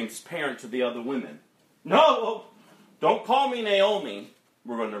woman is transparent to the other women. No, don't call me Naomi,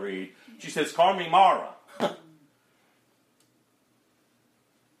 we're going to read. She says, call me Mara.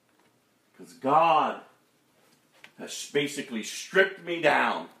 Because God has basically stripped me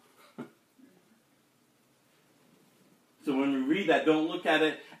down. So when we read that, don't look at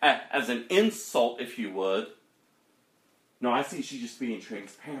it as an insult, if you would. No, I see she's just being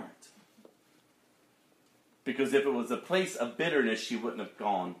transparent. Because if it was a place of bitterness, she wouldn't have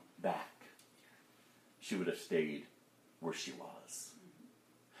gone back. She would have stayed where she was.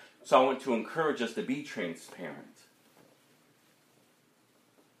 So I want to encourage us to be transparent.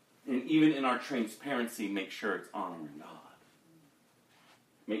 And even in our transparency, make sure it's honoring God.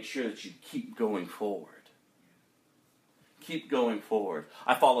 Make sure that you keep going forward. Keep going forward.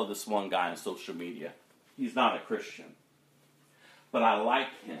 I follow this one guy on social media. He's not a Christian. But I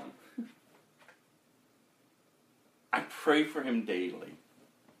like him. I pray for him daily.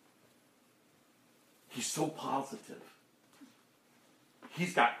 He's so positive.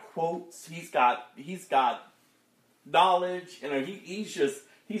 He's got quotes. He's got knowledge.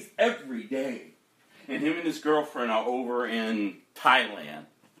 He's every day. And him and his girlfriend are over in Thailand.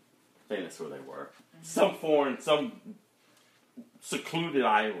 I think that's where they were. Some secluded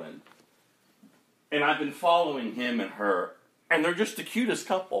island. And I've been following him and her. And they're just the cutest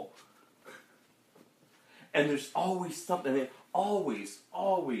couple. And there's always something, always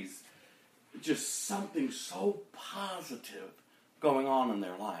just something so positive going on in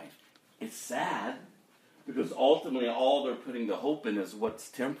their life. It's sad, because ultimately all they're putting the hope in is what's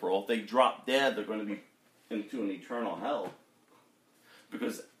temporal. If they drop dead, they're going to be into an eternal hell,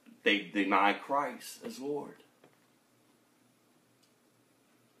 because they deny Christ as Lord.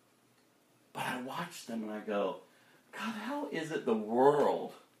 But I watch them and I go, God, how is it the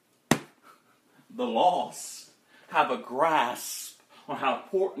world, the lost, have a grasp on how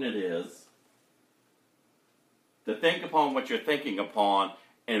important it is to think upon what you're thinking upon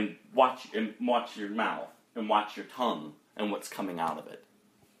and watch your mouth and watch your tongue and what's coming out of it?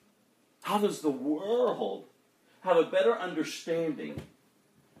 How does the world have a better understanding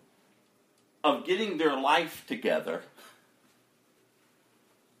of getting their life together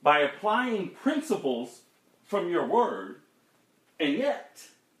by applying principles from your word, and yet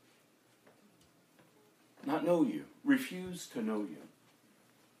not know you, refuse to know you?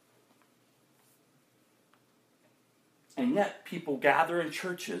 And yet people gather in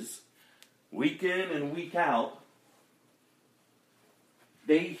churches week in and week out.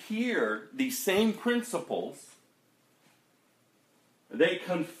 They hear these same principles. They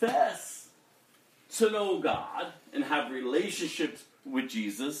confess to know God and have relationships with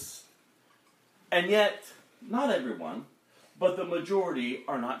Jesus. And yet, not everyone, but the majority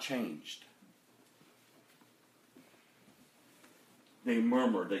are not changed. They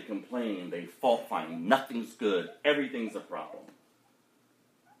murmur, they complain, they fault find. Nothing's good. Everything's a problem.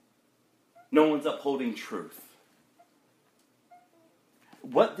 No one's upholding truth.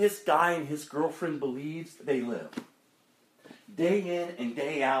 What this guy and his girlfriend believes, they live. Day in and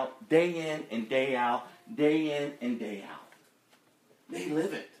day out, day in and day out, day in and day out. They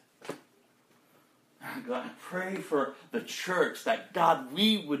live it. God, I pray for the church that, God,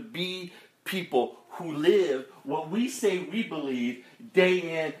 we would be people who live what we say we believe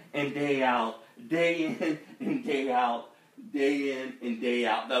day in and day out, day in and day out, day in and day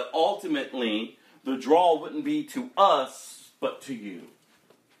out. That ultimately the draw wouldn't be to us, but to you.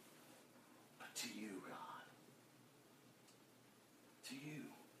 But to you, God. To you.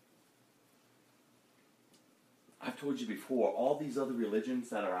 I've told you before, all these other religions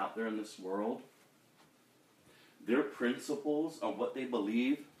that are out there in this world, their principles of what they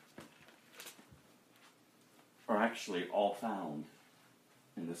believe are actually all found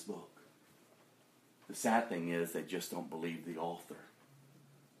in this book. The sad thing is they just don't believe the author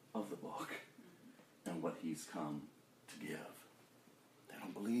of the book and what he's come to give. They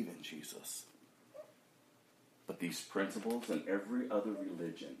don't believe in Jesus. But these principles and every other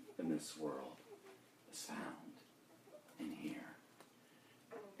religion in this world is found in here.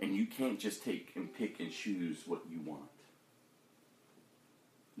 And you can't just take and pick and choose what you want.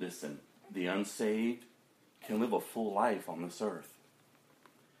 Listen, the unsaved can live a full life on this earth.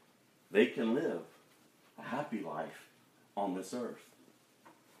 They can live a happy life on this earth.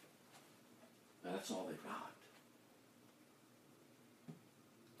 That's all they've got.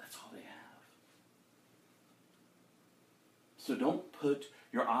 That's all they have. So don't put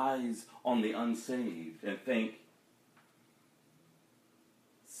your eyes on the unsaved and think,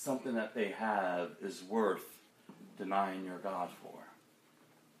 something that they have is worth denying your God for.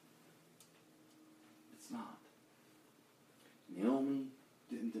 It's not. Naomi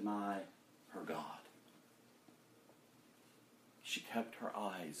didn't deny her God. She kept her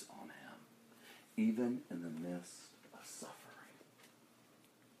eyes on him, even in the midst of suffering.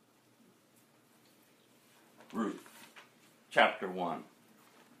 Ruth, chapter 1.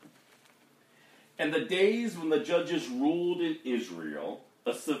 In the days when the judges ruled in Israel,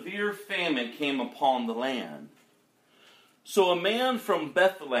 a severe famine came upon the land. So a man from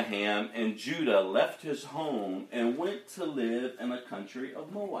Bethlehem in Judah left his home and went to live in the country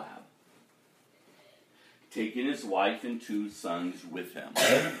of Moab, taking his wife and 2 sons with him.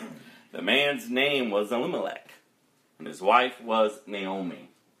 The man's name was Elimelech, and his wife was Naomi.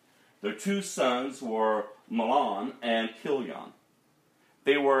 Their 2 sons were Mahlon and Chilion.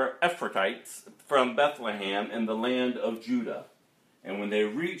 They were Ephrathites from Bethlehem in the land of Judah. And when they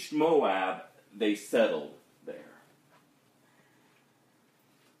reached Moab, they settled there.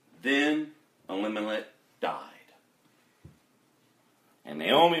 Then Elimelech died, and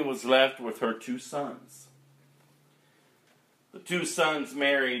Naomi was left with her 2 sons. The 2 sons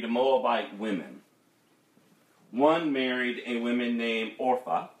married Moabite women. One married a woman named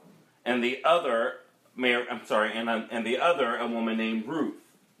Orpah, and the other a woman named Ruth.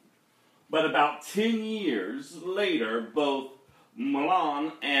 But about 10 years later, both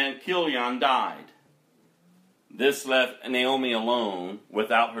Mahlon and Chilion died. This left Naomi alone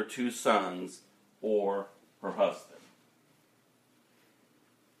without her 2 sons or her husband.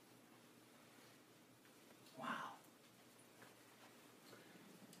 Wow.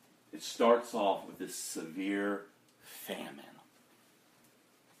 It starts off with this severe famine.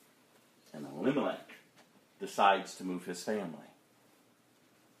 And Elimelech decides to move his family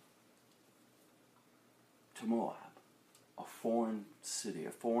to Moab, a foreign city,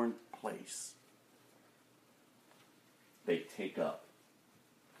 a foreign place. They take up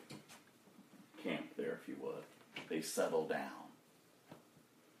camp there, if you would. They settle down.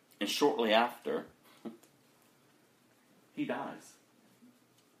 And shortly after, he dies.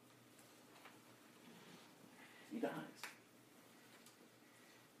 He dies.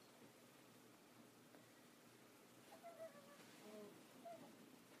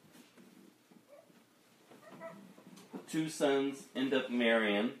 The 2 sons end up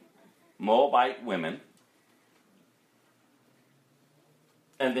marrying Moabite women.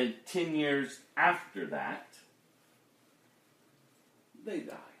 And then 10 years after that, they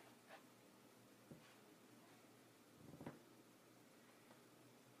die.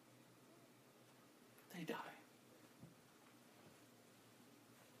 They die.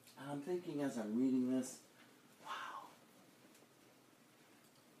 And I'm thinking as I'm reading this, wow.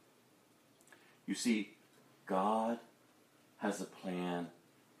 You see, God has a plan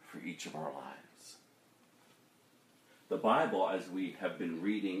for each of our lives. The Bible, as we have been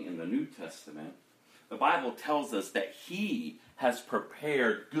reading in the New Testament, the Bible tells us that He has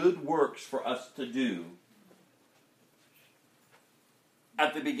prepared good works for us to do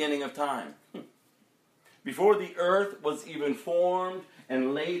at the beginning of time. Before the earth was even formed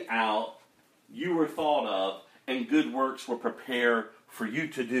and laid out, you were thought of, and good works were prepared for you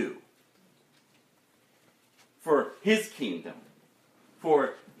to do. For His kingdom,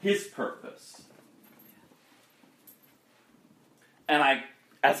 for His purpose. And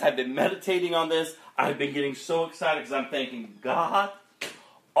as I've been meditating on this, I've been getting so excited because I'm thinking, God,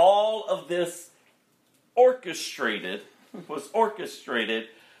 all of this was orchestrated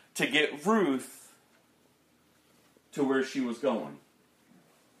to get Ruth to where she was going.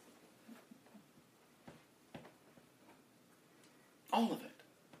 All of it.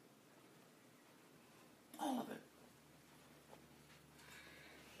 All of it.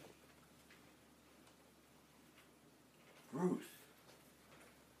 Ruth.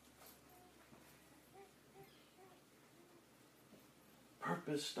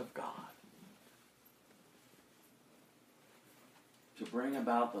 Purpose of God to bring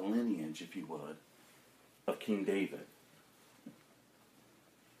about the lineage, if you would, of King David.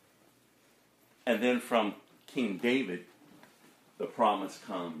 And then from King David, the promise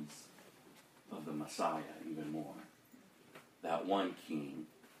comes of the Messiah even more. That one king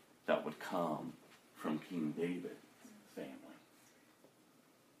that would come from King David's family.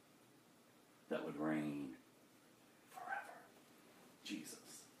 That would reign forever. Jesus.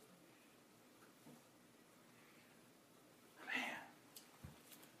 Man.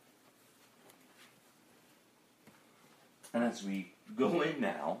 And as we go in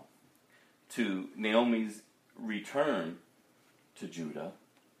now to Naomi's return to Judah,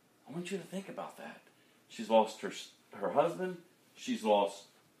 I want you to think about that. She's lost her husband. She's lost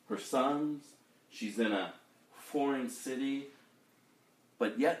her sons. She's in a foreign city.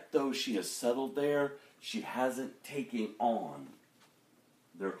 But yet, though she has settled there, she hasn't taken on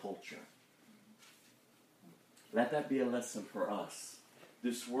their culture. Let that be a lesson for us.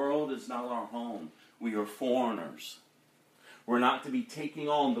 This world is not our home. We are foreigners. We're not to be taking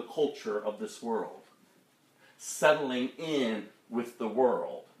on the culture of this world, settling in with the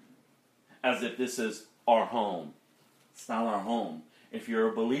world as if this is our home. It's not our home. If you're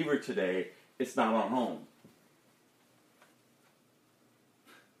a believer today, it's not our home.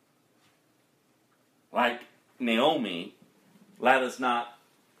 Like Naomi, let us not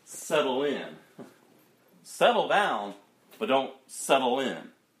settle in. Settle down, but don't settle in.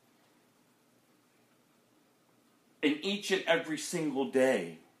 In each and every single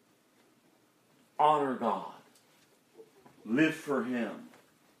day, honor God. Live for Him.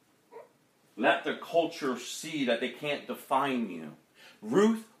 Let the culture see that they can't define you.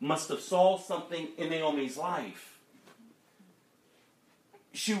 Ruth must have saw something in Naomi's life.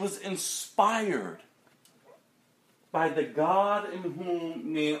 She was inspired by the God in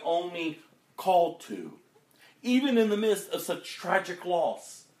whom Naomi called to. Even in the midst of such tragic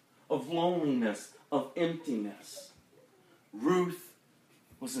loss, of loneliness, of emptiness, Ruth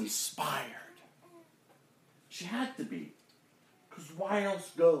was inspired. She had to be. Because why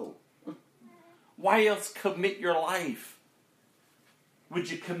else go? Why else commit your life? Would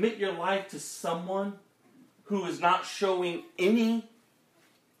you commit your life to someone who is not showing any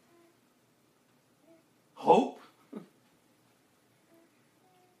hope?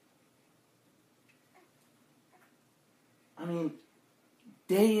 I mean,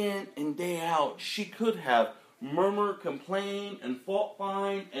 day in and day out, she could have murmured, complained, and fought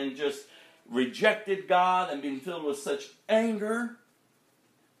fine, and just rejected God and been filled with such anger.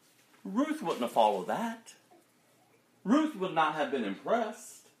 Ruth wouldn't have followed that. Ruth would not have been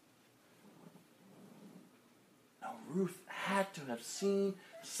impressed. No, Ruth had to have seen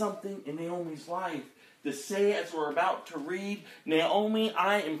something in Naomi's life to say, as we're about to read, Naomi,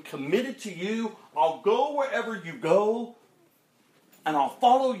 I am committed to you. I'll go wherever you go, and I'll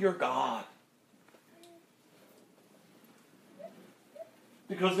follow your God.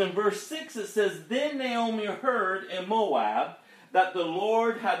 Because in verse 6 it says, Then Naomi heard in Moab that the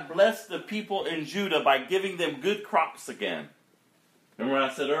Lord had blessed the people in Judah by giving them good crops again. Remember what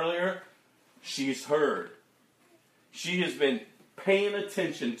I said earlier? She's heard. She has been paying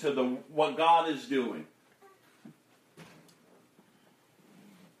attention to what God is doing.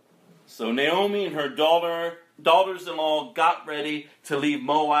 So Naomi and her daughters-in-law got ready to leave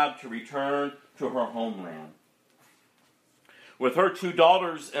Moab to return to her homeland. With her 2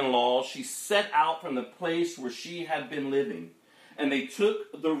 daughters-in-law, she set out from the place where she had been living. And they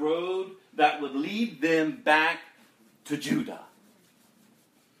took the road that would lead them back to Judah.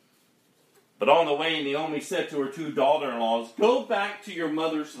 But on the way, Naomi said to her 2 daughter-in-laws, Go back to your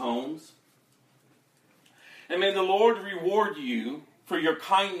mother's homes, and may the Lord reward you for your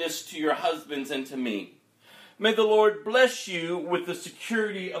kindness to your husbands and to me. May the Lord bless you with the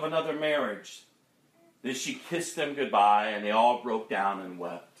security of another marriage. Then she kissed them goodbye, and they all broke down and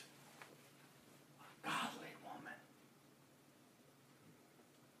wept. A godly woman.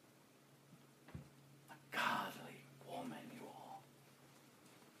 A godly woman, you all.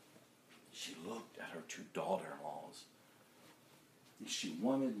 She looked at her 2 daughter-in-laws, and she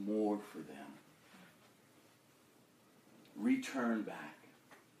wanted more for them. Return back.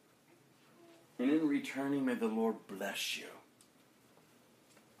 And in returning, may the Lord bless you.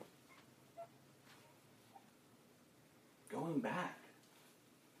 Going back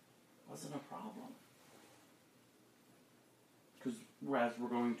wasn't a problem. Because as we're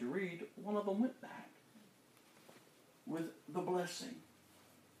going to read, one of them went back with the blessing.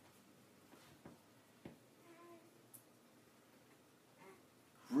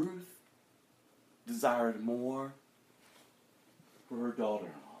 Ruth desired more for her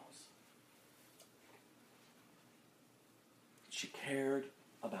daughter-in-laws. She cared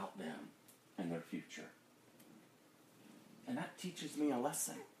about them and their future. And that teaches me a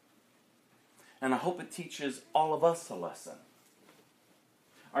lesson. And I hope it teaches all of us a lesson.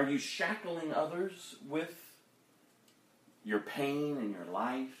 Are you shackling others with your pain and your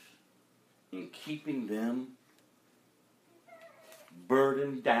life and keeping them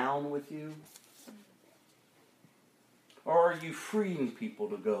burdened down with you? Or are you freeing people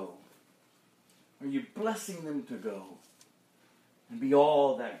to go? Are you blessing them to go and be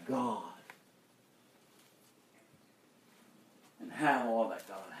all that God and have all that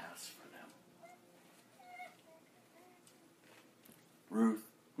God has for them?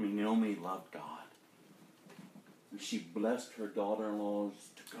 Naomi loved God. And she blessed her daughter-in-laws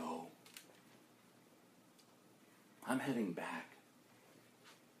to go. I'm heading back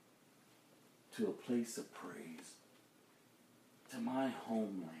to a place of praise, to my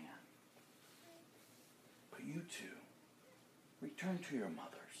homeland. But you two, return to your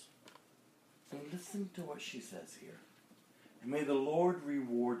mothers and listen to what she says here. And may the Lord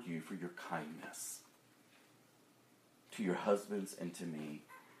reward you for your kindness to your husbands and to me.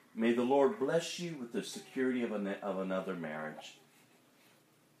 May the Lord bless you with the security of another marriage.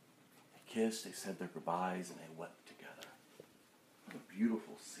 They kissed, they said their goodbyes, and they wept together. What a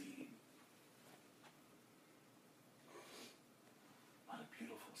beautiful scene. What a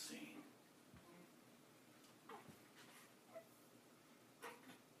beautiful scene.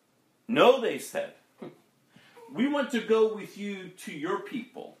 No, they said. We want to go with you to your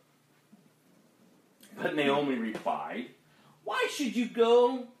people. But Naomi replied, why should you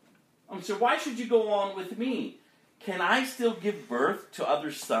go on with me? Can I still give birth to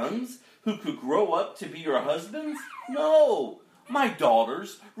other sons who could grow up to be your husbands? No, my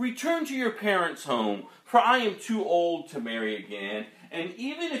daughters, return to your parents' home, for I am too old to marry again. And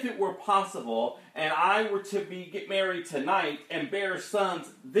even if it were possible, and I were to get married tonight and bear sons,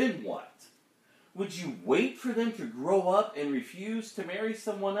 then what? Would you wait for them to grow up and refuse to marry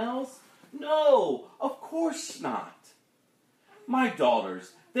someone else? No, of course not. My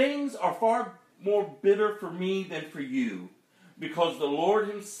daughters, things are far more bitter for me than for you, because the Lord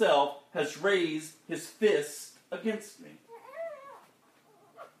himself has raised his fist against me.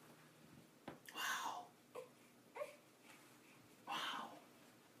 Wow.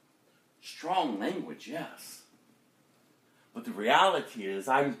 Strong language, yes. But the reality is,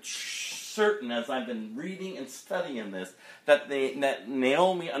 I'm certain as I've been reading and studying this, that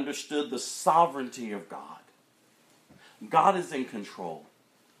Naomi understood the sovereignty of God. God is in control.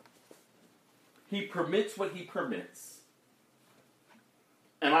 He permits what he permits.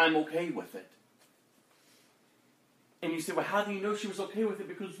 And I'm okay with it. And you say, well, how do you know she was okay with it?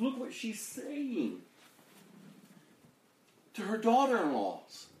 Because look what she's saying to her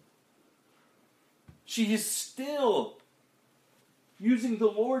daughter-in-laws. She is still using the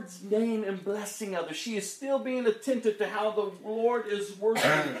Lord's name and blessing others. She is still being attentive to how the Lord is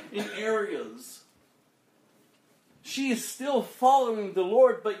working in areas. She is still following the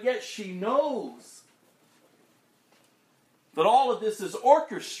Lord, but yet she knows that all of this is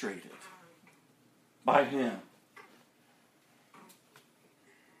orchestrated by him.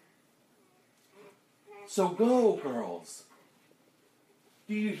 So go, girls.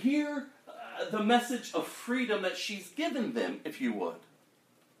 Do you hear the message of freedom that she's given them, if you would?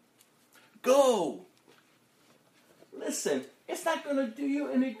 Go. Listen, it's not going to do you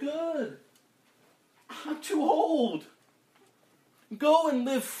any good. I'm too old. Go and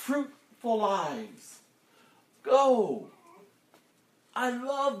live fruitful lives. Go. I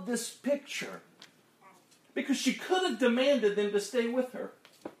love this picture because she could have demanded them to stay with her.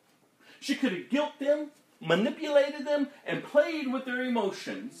 She could have guilt them, manipulated them, and played with their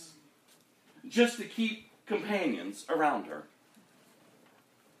emotions just to keep companions around her.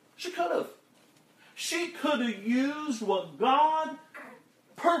 She could have. She could have used what God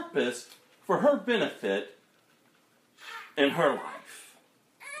purposed for her benefit in her life.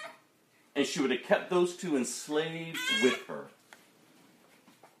 And she would have kept those two enslaved with her.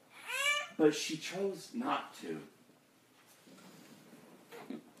 But she chose not to.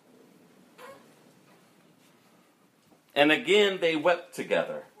 And again they wept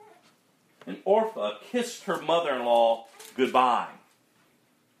together. And Orpah kissed her mother-in-law goodbye.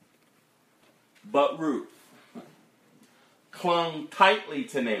 But Ruth clung tightly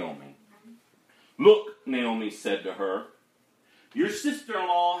to Naomi. Look, Naomi said to her, your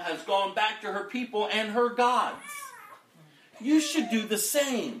sister-in-law has gone back to her people and her gods. You should do the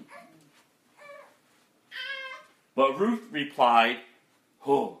same. But Ruth replied,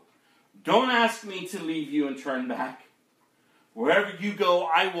 oh, don't ask me to leave you and turn back. Wherever you go,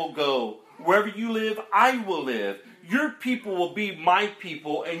 I will go. Wherever you live, I will live. Your people will be my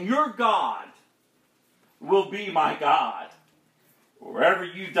people, and your God will be my God. Wherever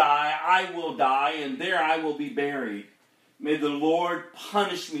you die, I will die, and there I will be buried. May the Lord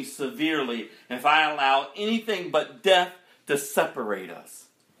punish me severely if I allow anything but death to separate us.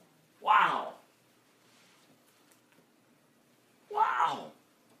 Wow. Wow.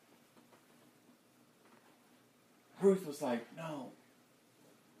 Ruth was like, no.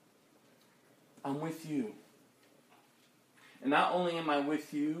 I'm with you. And not only am I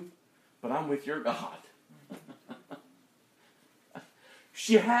with you, but I'm with your God.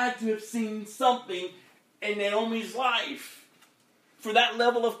 She had to have seen something in Naomi's life for that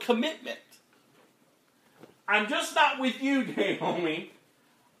level of commitment. I'm just not with you, Naomi.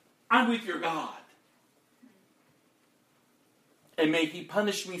 I'm with your God. And may he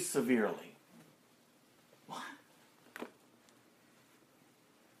punish me severely. What?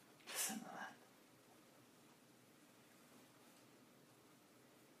 Listen to that.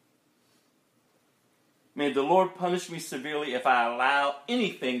 May the Lord punish me severely if I allow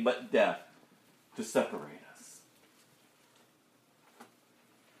anything but death to separate us.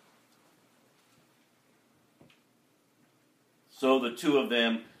 So the two of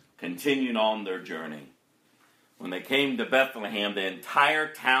them continued on their journey. When they came to Bethlehem, the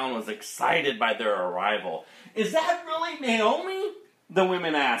entire town was excited by their arrival. Is that really Naomi? The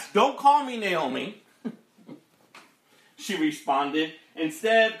women asked. Don't call me Naomi. She responded.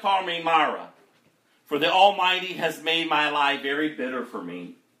 Instead, call me Mara. For the Almighty has made my life very bitter for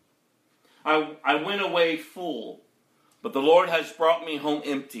me. I went away full, but the Lord has brought me home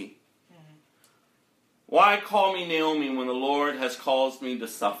empty. Why call me Naomi when the Lord has caused me to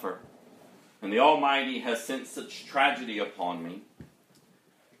suffer, and the Almighty has sent such tragedy upon me?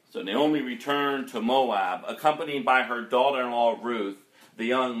 So Naomi returned to Moab, accompanied by her daughter-in-law Ruth, the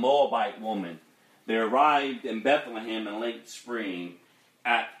young Moabite woman. They arrived in Bethlehem in late spring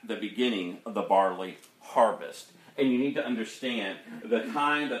at the beginning of the barley harvest. And you need to understand, the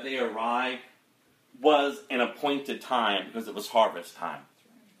time that they arrived was an appointed time because it was harvest time.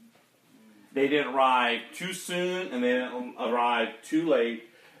 They didn't arrive too soon and they didn't arrive too late.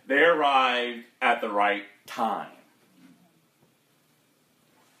 They arrived at the right time.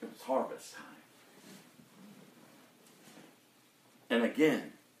 It was harvest time. And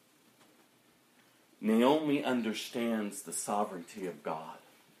again, Naomi understands the sovereignty of God.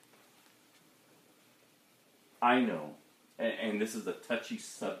 I know, and this is a touchy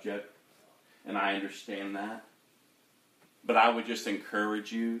subject, and I understand that. But I would just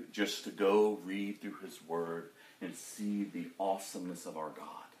encourage you just to go read through his word and see the awesomeness of our God.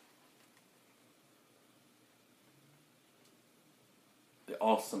 The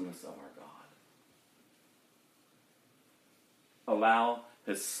awesomeness of our God. Allow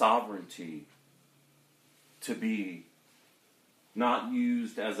his sovereignty to be not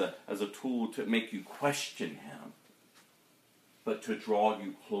used as a tool to make you question him, but to draw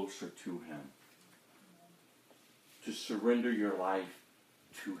you closer to him. To surrender your life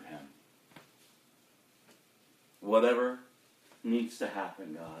to him. Whatever needs to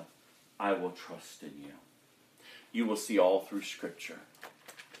happen, God, I will trust in you. You will see all through Scripture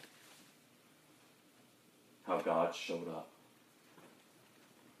how God showed up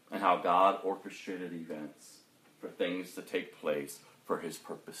and how God orchestrated events for things to take place for his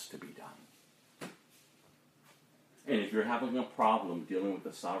purpose to be done. And if you're having a problem dealing with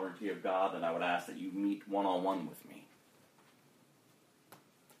the sovereignty of God, then I would ask that you meet one-on-one with me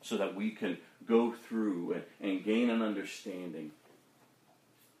so that we can go through and gain an understanding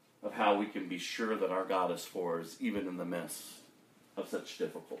of how we can be sure that our God is for us, even in the midst of such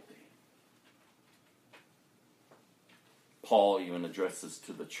difficulty. Paul even addresses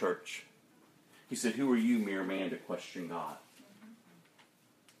to the church. He said, who are you, mere man, to question God?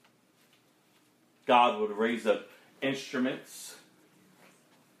 God would raise up instruments,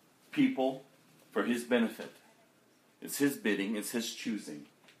 people, for his benefit. It's his bidding, it's his choosing.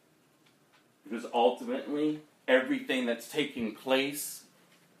 Because ultimately, everything that's taking place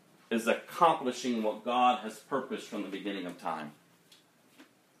is accomplishing what God has purposed from the beginning of time.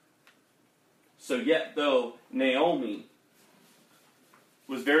 So yet, though Naomi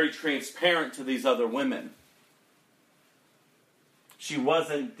was very transparent to these other women, she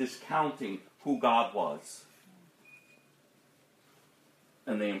wasn't discounting who God was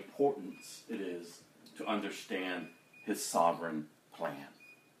and the importance it is to understand his sovereign plan.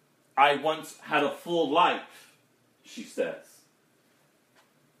 I once had a full life, she says,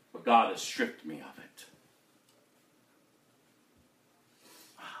 but God has stripped me of it.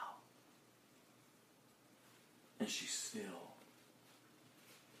 Wow. And she still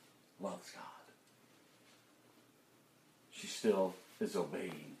loves God. She still is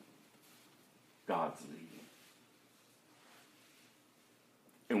obeying God's leading.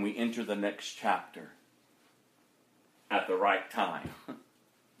 And we enter the next chapter at the right time.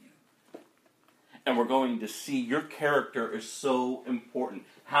 And we're going to see your character is so important.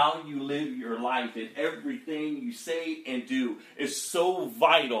 How you live your life and everything you say and do is so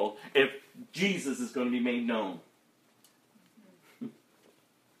vital if Jesus is going to be made known.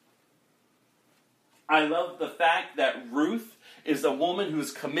 I love the fact that Ruth is a woman who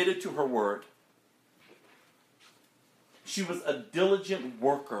is committed to her word. She was a diligent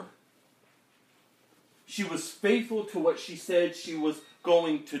worker. She was faithful to what she said she was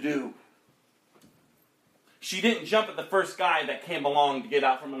going to do. She didn't jump at the first guy that came along to get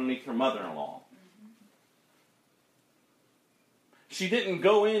out from underneath her mother-in-law. She didn't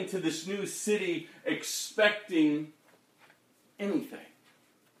go into this new city expecting anything.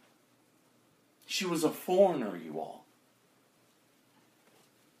 She was a foreigner, you all.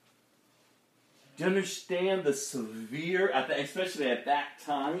 Do you understand the severe, especially at that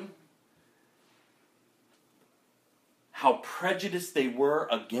time, how prejudiced they were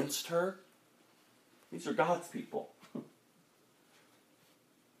against her? These are God's people.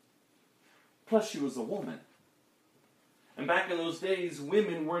 Plus, she was a woman. And back in those days,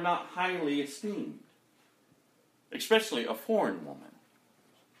 women were not highly esteemed, especially a foreign woman.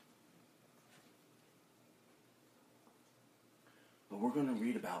 But we're going to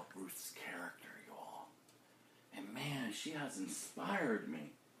read about Ruth's character, you all. And man, she has inspired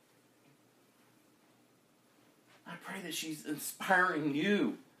me. I pray that she's inspiring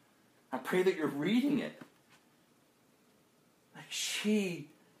you. I pray that you're reading it. Like she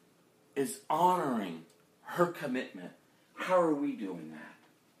is honoring her commitment. How are we doing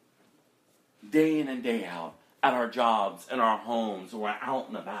that? Day in and day out, at our jobs, in our homes, when we're out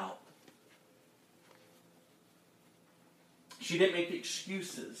and about. She didn't make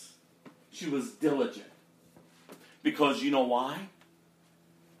excuses. She was diligent. Because you know why?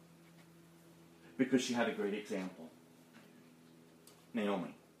 Because she had a great example.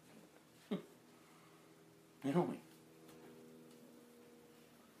 Naomi. Naomi.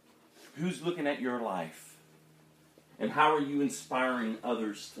 Who's looking at your life? And how are you inspiring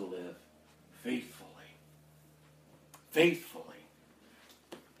others to live? Faithfully. Faithfully.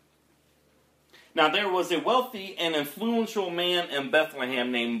 Now there was a wealthy and influential man in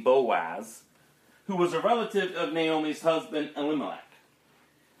Bethlehem named Boaz, who was a relative of Naomi's husband Elimelech.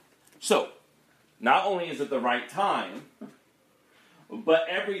 So, not only is it the right time, but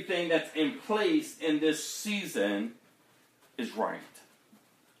everything that's in place in this season is right.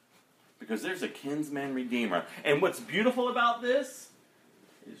 Because there's a kinsman redeemer. And what's beautiful about this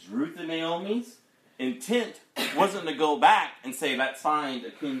is Ruth and Naomi's intent wasn't to go back and say, let's find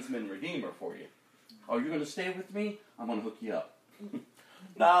a kinsman redeemer for you. Oh, you're going to stay with me? I'm going to hook you up.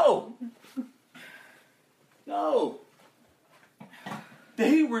 No. No.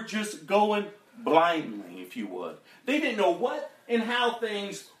 They were just going blindly, if you would. They didn't know what and how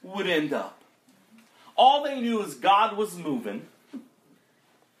things would end up. All they knew is God was moving.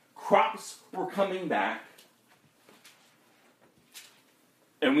 Crops were coming back.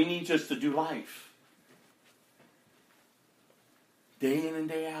 And we need just to do life. Day in and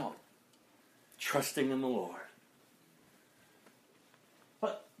day out. Trusting in the Lord.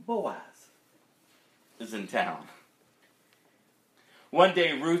 But Boaz is in town. One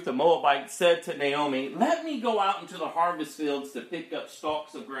day Ruth the Moabite said to Naomi, let me go out into the harvest fields to pick up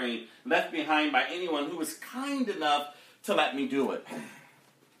stalks of grain left behind by anyone who was kind enough to let me do it.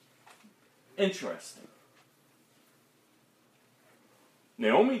 Interesting.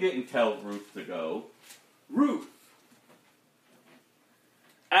 Naomi didn't tell Ruth to go. Ruth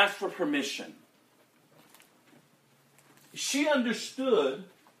asked for permission. She understood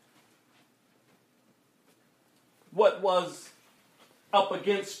what was up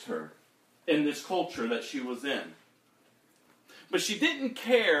against her in this culture that she was in. But she didn't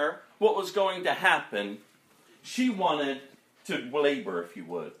care what was going to happen. She wanted to labor, if you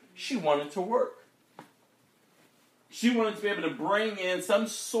would. She wanted to work. She wanted to be able to bring in some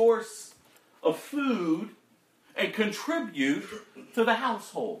source of food and contribute to the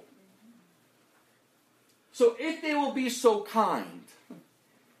household. So if they will be so kind,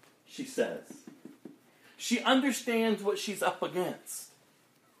 she says, she understands what she's up against.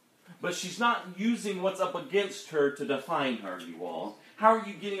 But she's not using what's up against her to define her, you all. How are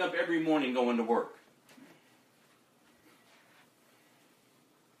you getting up every morning going to work?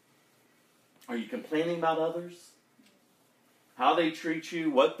 Are you complaining about others? How they treat you,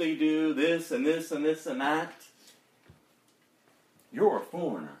 what they do, this and this and this and that? You're a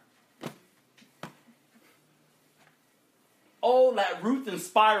foreigner. Oh, let Ruth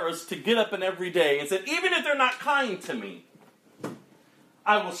inspire us to get up in every day and say, even if they're not kind to me,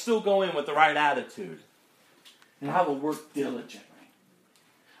 I will still go in with the right attitude. And I will work diligently.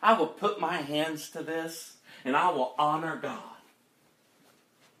 I will put my hands to this, and I will honor God.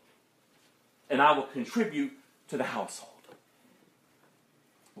 And I will contribute to the household.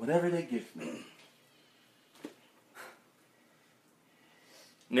 Whatever they give me.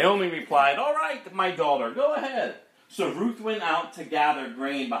 Naomi replied, all right, my daughter, go ahead. So Ruth went out to gather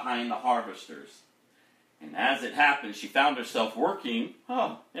grain behind the harvesters. And as it happened, she found herself working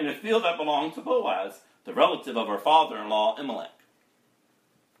in a field that belonged to Boaz, the relative of her father-in-law, Elimelech.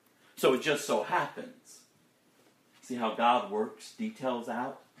 So it just so happens See how God works details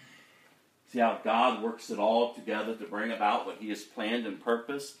out? See how God works it all together to bring about what He has planned and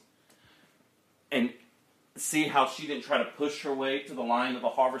purposed? And see how she didn't try to push her way to the line of the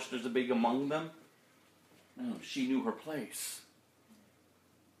harvesters to be among them? No, she knew her place.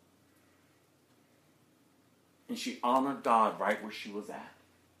 And she honored God right where she was at.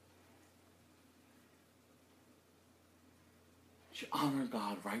 She honored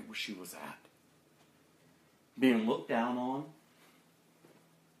God right where she was at. Being looked down on.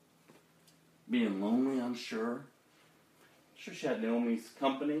 Being lonely, I'm sure. I'm sure she had Naomi's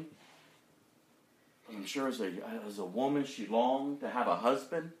company. But I'm sure as a woman, she longed to have a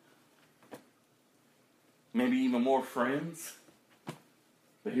husband. Maybe even more friends.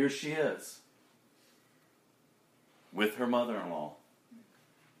 But here she is. With her mother-in-law.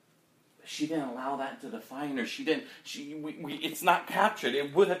 She didn't allow that to define her. It's not captured.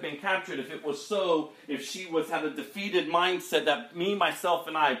 It would have been captured if it was so, if she had a defeated mindset that me, myself,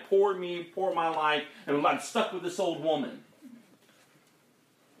 and I, poor my life, and I'm stuck with this old woman.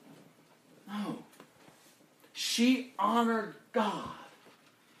 No. She honored God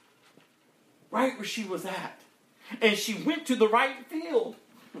right where she was at. And she went to the right field.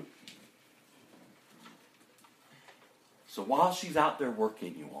 So while she's out there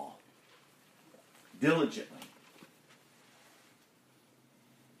working, you all, diligently,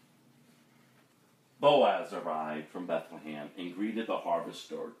 Boaz arrived from Bethlehem and greeted the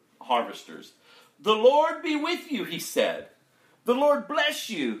harvesters. "The Lord be with you," he said. "The Lord bless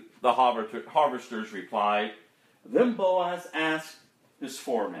you," the harvesters replied. Then Boaz asked his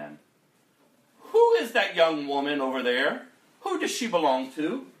foreman, "Who is that young woman over there? Who does she belong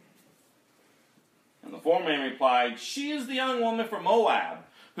to?" And the foreman replied, "She is the young woman from Moab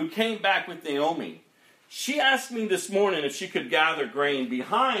who came back with Naomi. She asked me this morning if she could gather grain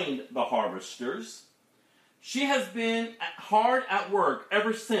behind the harvesters. She has been hard at work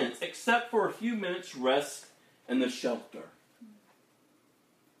ever since, except for a few minutes' rest in the shelter."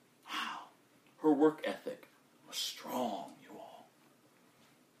 Wow. Her work ethic was strong, you all.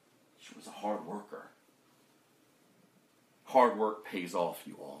 She was a hard worker. Hard work pays off,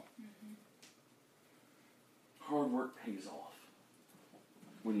 you all. Hard work pays off.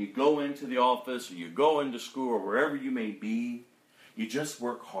 When you go into the office or you go into school or wherever you may be, you just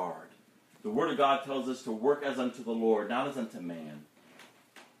work hard. The Word of God tells us to work as unto the Lord, not as unto man.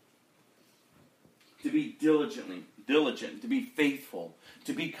 To be diligent, to be faithful,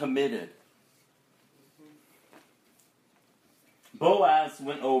 to be committed. Boaz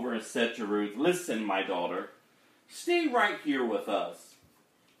went over and said to Ruth, "Listen, my daughter, stay right here with us.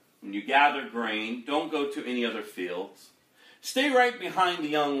 When you gather grain, don't go to any other fields. Stay right behind the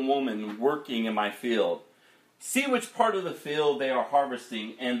young woman working in my field. See which part of the field they are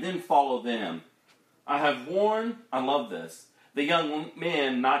harvesting, and then follow them. I have warned," I love this, "the young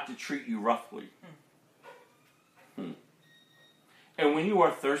men not to treat you roughly. And when you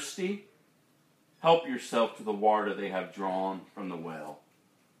are thirsty, help yourself to the water they have drawn from the well."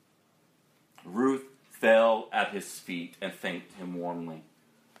 Ruth fell at his feet and thanked him warmly.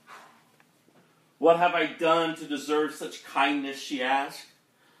 "What have I done to deserve such kindness?" she asked.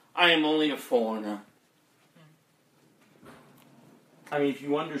 "I am only a foreigner." I mean, if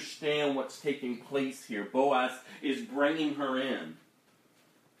you understand what's taking place here, Boaz is bringing her in.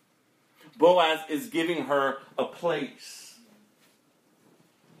 Boaz is giving her a place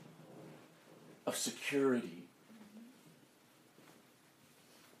of security.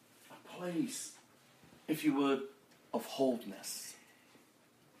 A place, if you would, of wholeness.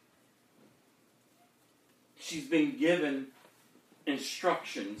 She's been given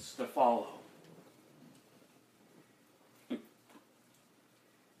instructions to follow.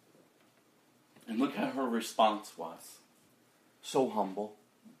 And look how her response was. So humble.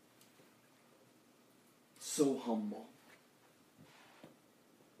 So humble.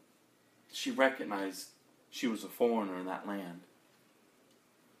 She recognized she was a foreigner in that land.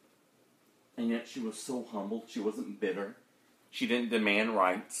 And yet she was so humble. She wasn't bitter. She didn't demand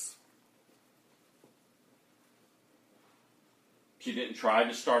rights. She didn't try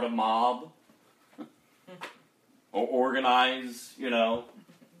to start a mob or organize,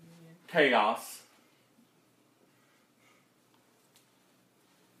 chaos.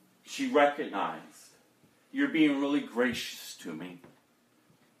 She recognized, "You're being really gracious to me.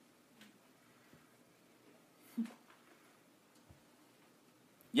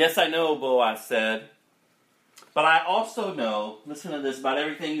 Yes, I know," Boaz said, "but I also know," listen to this, "about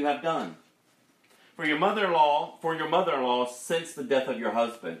everything you have done. For your mother-in-law since the death of your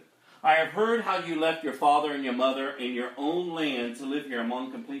husband. I have heard how you left your father and your mother in your own land to live here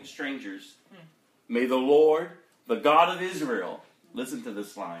among complete strangers. May the Lord the God of Israel, listen to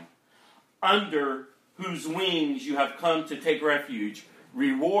this line, under whose wings you have come to take refuge,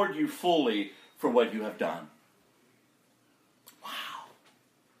 reward you fully for what you have done. Wow.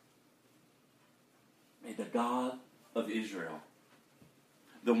 May the God of Israel,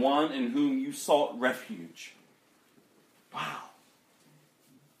 the one in whom you sought refuge, wow,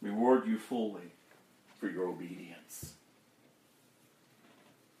 reward you fully for your obedience.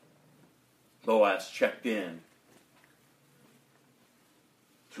 Boaz checked in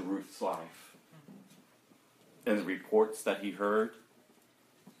to Ruth's life. And the reports that he heard,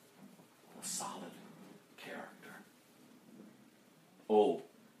 a solid character. Oh,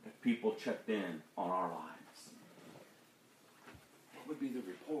 if people checked in on our lives, what would be the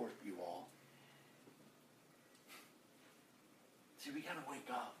report, you all? See, we got to wake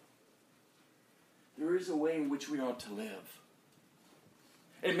up. There is a way in which we are to live.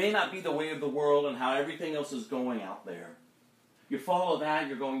 It may not be the way of the world and how everything else is going out there. You follow that,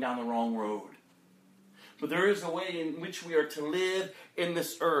 you're going down the wrong road. But there is a way in which we are to live in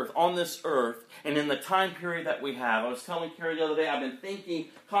this earth, on this earth, and in the time period that we have. I was telling Carrie the other day, I've been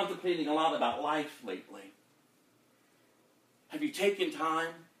contemplating a lot about life lately. Have you taken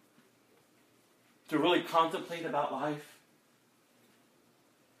time to really contemplate about life?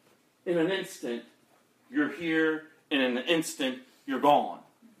 In an instant, you're here. In an instant, you're gone.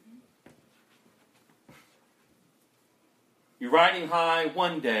 You're riding high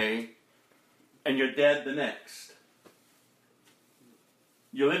one day, and you're dead the next.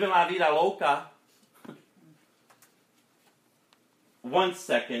 You're living la vida loca 1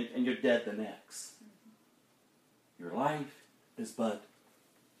 second, and you're dead the next. Your life is but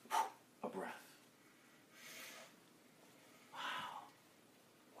a breath. Wow.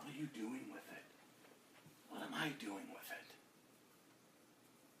 What are you doing with it? What am I doing with it?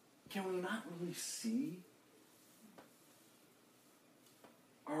 Can we not really see?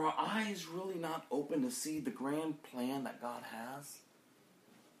 Are our eyes really not open to see the grand plan that God has?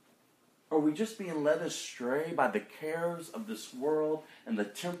 Are we just being led astray by the cares of this world and the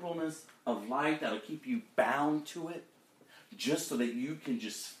temporalness of life that will keep you bound to it, just so that you can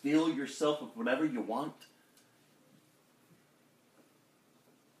just fill yourself with whatever you want?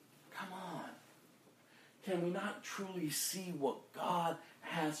 Come on. Can we not truly see what God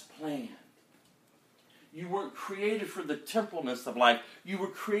has planned? You weren't created for the temporalness of life. You were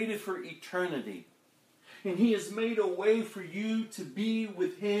created for eternity. And He has made a way for you to be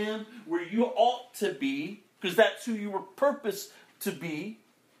with Him where you ought to be, because that's who you were purposed to be.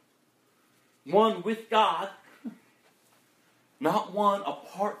 One with God, not one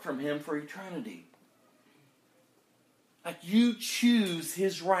apart from Him for eternity. Like you choose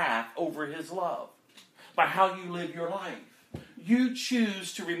His wrath over His love by how you live your life. You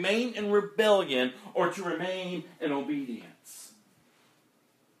choose to remain in rebellion or to remain in obedience.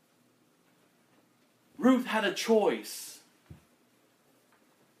 Ruth had a choice.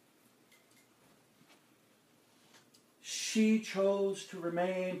 She chose to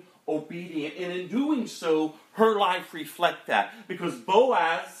remain obedient, and in doing so, her life reflects that, because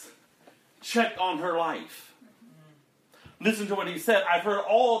Boaz checked on her life. Listen to what he said. I've heard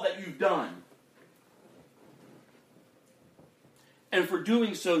all that you've done. And for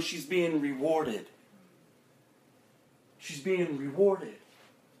doing so, she's being rewarded. She's being rewarded.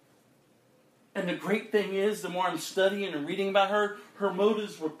 And the great thing is, the more I'm studying and reading about her, her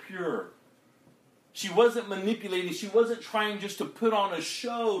motives were pure. She wasn't manipulating. She wasn't trying just to put on a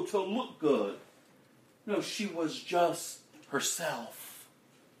show to look good. No, she was just herself.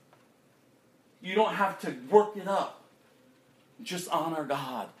 You don't have to work it up. Just honor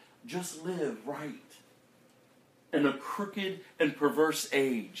God. Just live right. In a crooked and perverse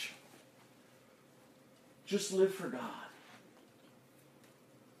age. Just live for God.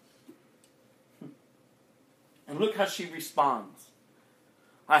 And look how she responds.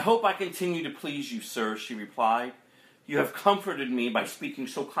 I hope I continue to please you, sir, she replied. You have comforted me by speaking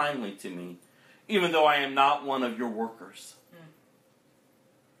so kindly to me, even though I am not one of your workers.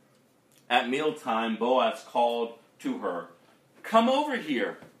 At mealtime, Boaz called to her, come over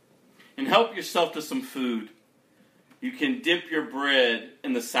here and help yourself to some food. You can dip your bread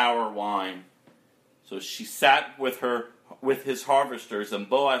in the sour wine. So she sat with his harvesters, and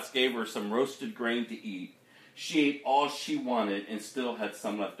Boaz gave her some roasted grain to eat. She ate all she wanted and still had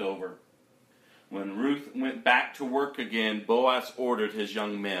some left over. When Ruth went back to work again, Boaz ordered his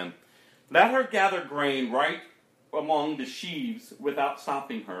young men, let her gather grain right among the sheaves without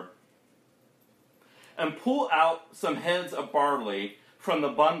stopping her, and pull out some heads of barley from the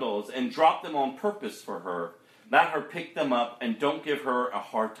bundles and drop them on purpose for her. Let her pick them up and don't give her a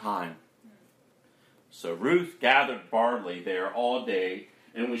hard time. So Ruth gathered barley there all day,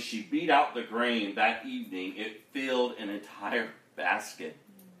 and when she beat out the grain that evening, it filled an entire basket.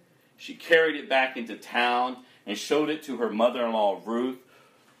 She carried it back into town and showed it to her mother-in-law, Ruth.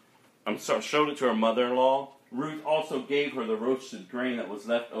 Showed it to her mother-in-law. Ruth also gave her the roasted grain that was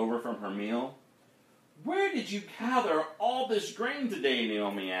left over from her meal. "Where did you gather all this grain today?"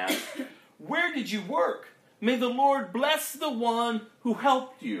 Naomi asked. "Where did you work? May the Lord bless the one who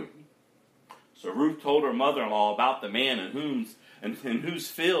helped you." So Ruth told her mother-in-law about the man in whose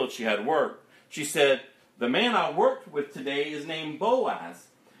field she had worked. She said, "The man I worked with today is named Boaz.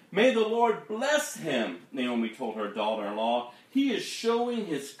 May the Lord bless him," Naomi told her daughter-in-law. "He is showing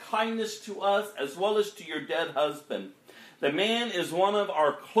his kindness to us as well as to your dead husband. The man is one of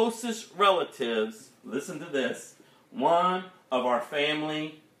our closest relatives." Listen to this. "One of our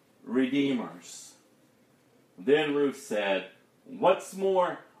family redeemers." Then Ruth said, "What's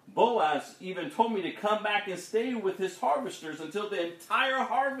more, Boaz even told me to come back and stay with his harvesters until the entire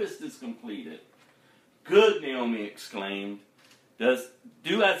harvest is completed." "Good," Naomi exclaimed.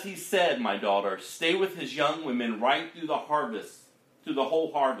 "Do as he said, my daughter. Stay with his young women right through the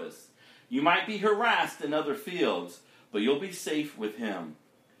whole harvest. You might be harassed in other fields, but you'll be safe with him."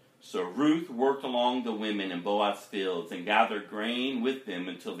 So Ruth worked along the women in Boaz's fields and gathered grain with them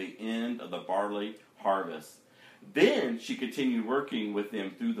until the end of the barley harvest. Then she continued working with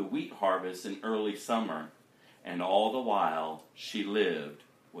them through the wheat harvest in early summer, and all the while she lived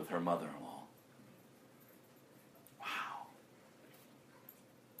with her mother-in-law. Wow.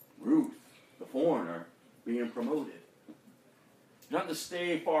 Ruth, the foreigner, being promoted. You don't have to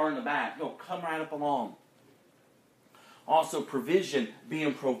stay far in the back. No, come right up along. Also, provision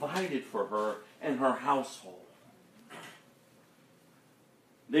being provided for her and her household.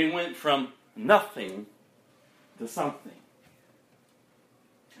 They went from nothing to something.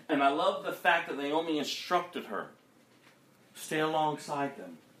 And I love the fact that Naomi instructed her, stay alongside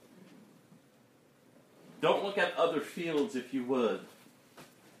them. Don't look at other fields if you would.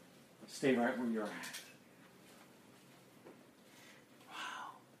 Stay right where you're at.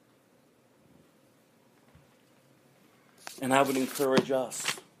 Wow. And I would encourage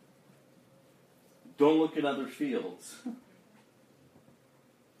us, don't look at other fields.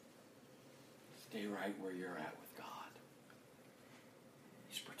 Stay right where you're at with God.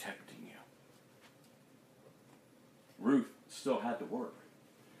 He's protecting you. Ruth still had to work.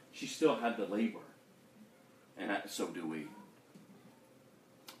 She still had to labor. And so do we.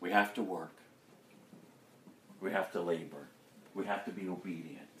 We have to work. We have to labor. We have to be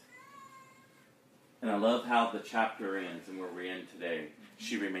obedient. And I love how the chapter ends and where we're in today.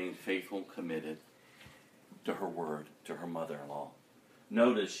 She remained faithful and committed to her word, to her mother-in-law.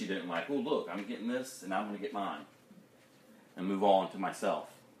 Notice she didn't like, oh, look, I'm getting this and I'm going to get mine. And move on to myself.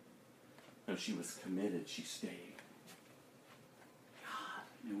 No, she was committed. She stayed. God,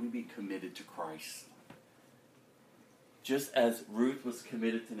 may we be committed to Christ. Just as Ruth was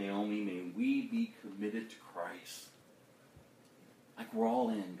committed to Naomi, may we be committed to Christ. Like we're all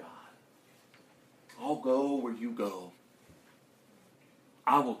in, God. I'll go where you go.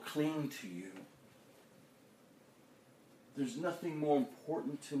 I will cling to you. There's nothing more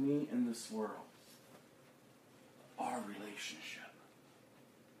important to me in this world. Our relationship.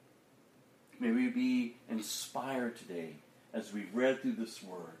 May we be inspired today as we read through this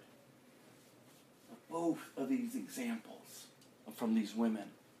word. Both of these examples from these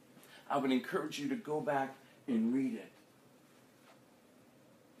women. I would encourage you to go back and read it.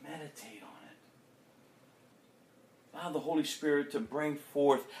 Meditate on it. Allow the Holy Spirit to bring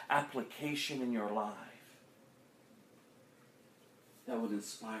forth application in your life that would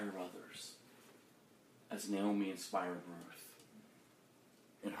inspire others as Naomi inspired Ruth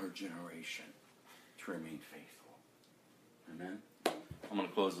in her generation to remain faithful. Amen. I'm going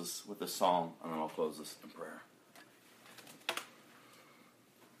to close this with a song, and then I'll close this in prayer.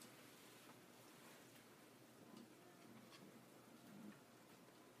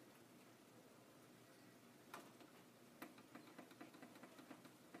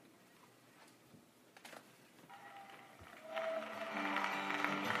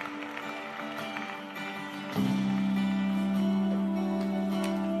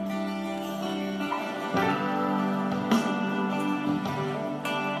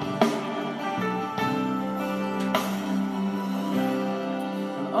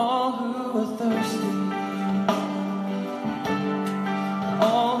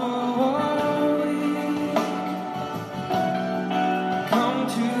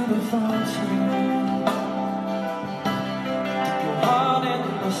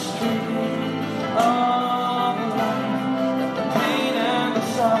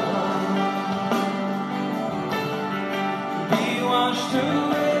 washed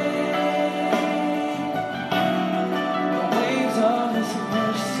away. The waves of His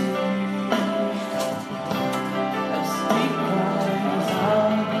mercy, as deep cries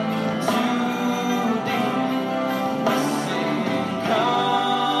out to deep, we sing,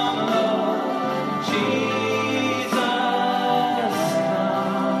 come, Lord Jesus,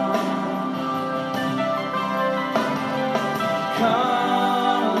 come.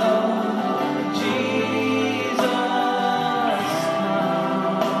 Come, Lord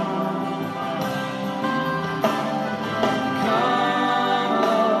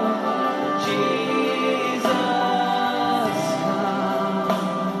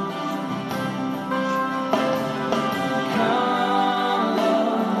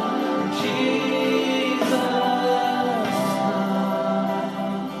Jesus,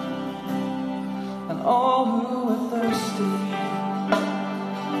 and all who are thirsty,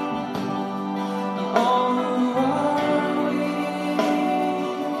 and all who are weak,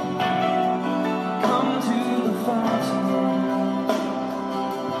 come to the fountain,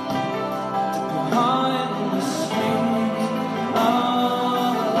 behind the springs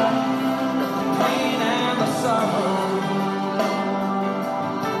of life, the pain and the sorrow,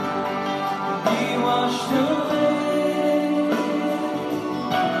 be washed away.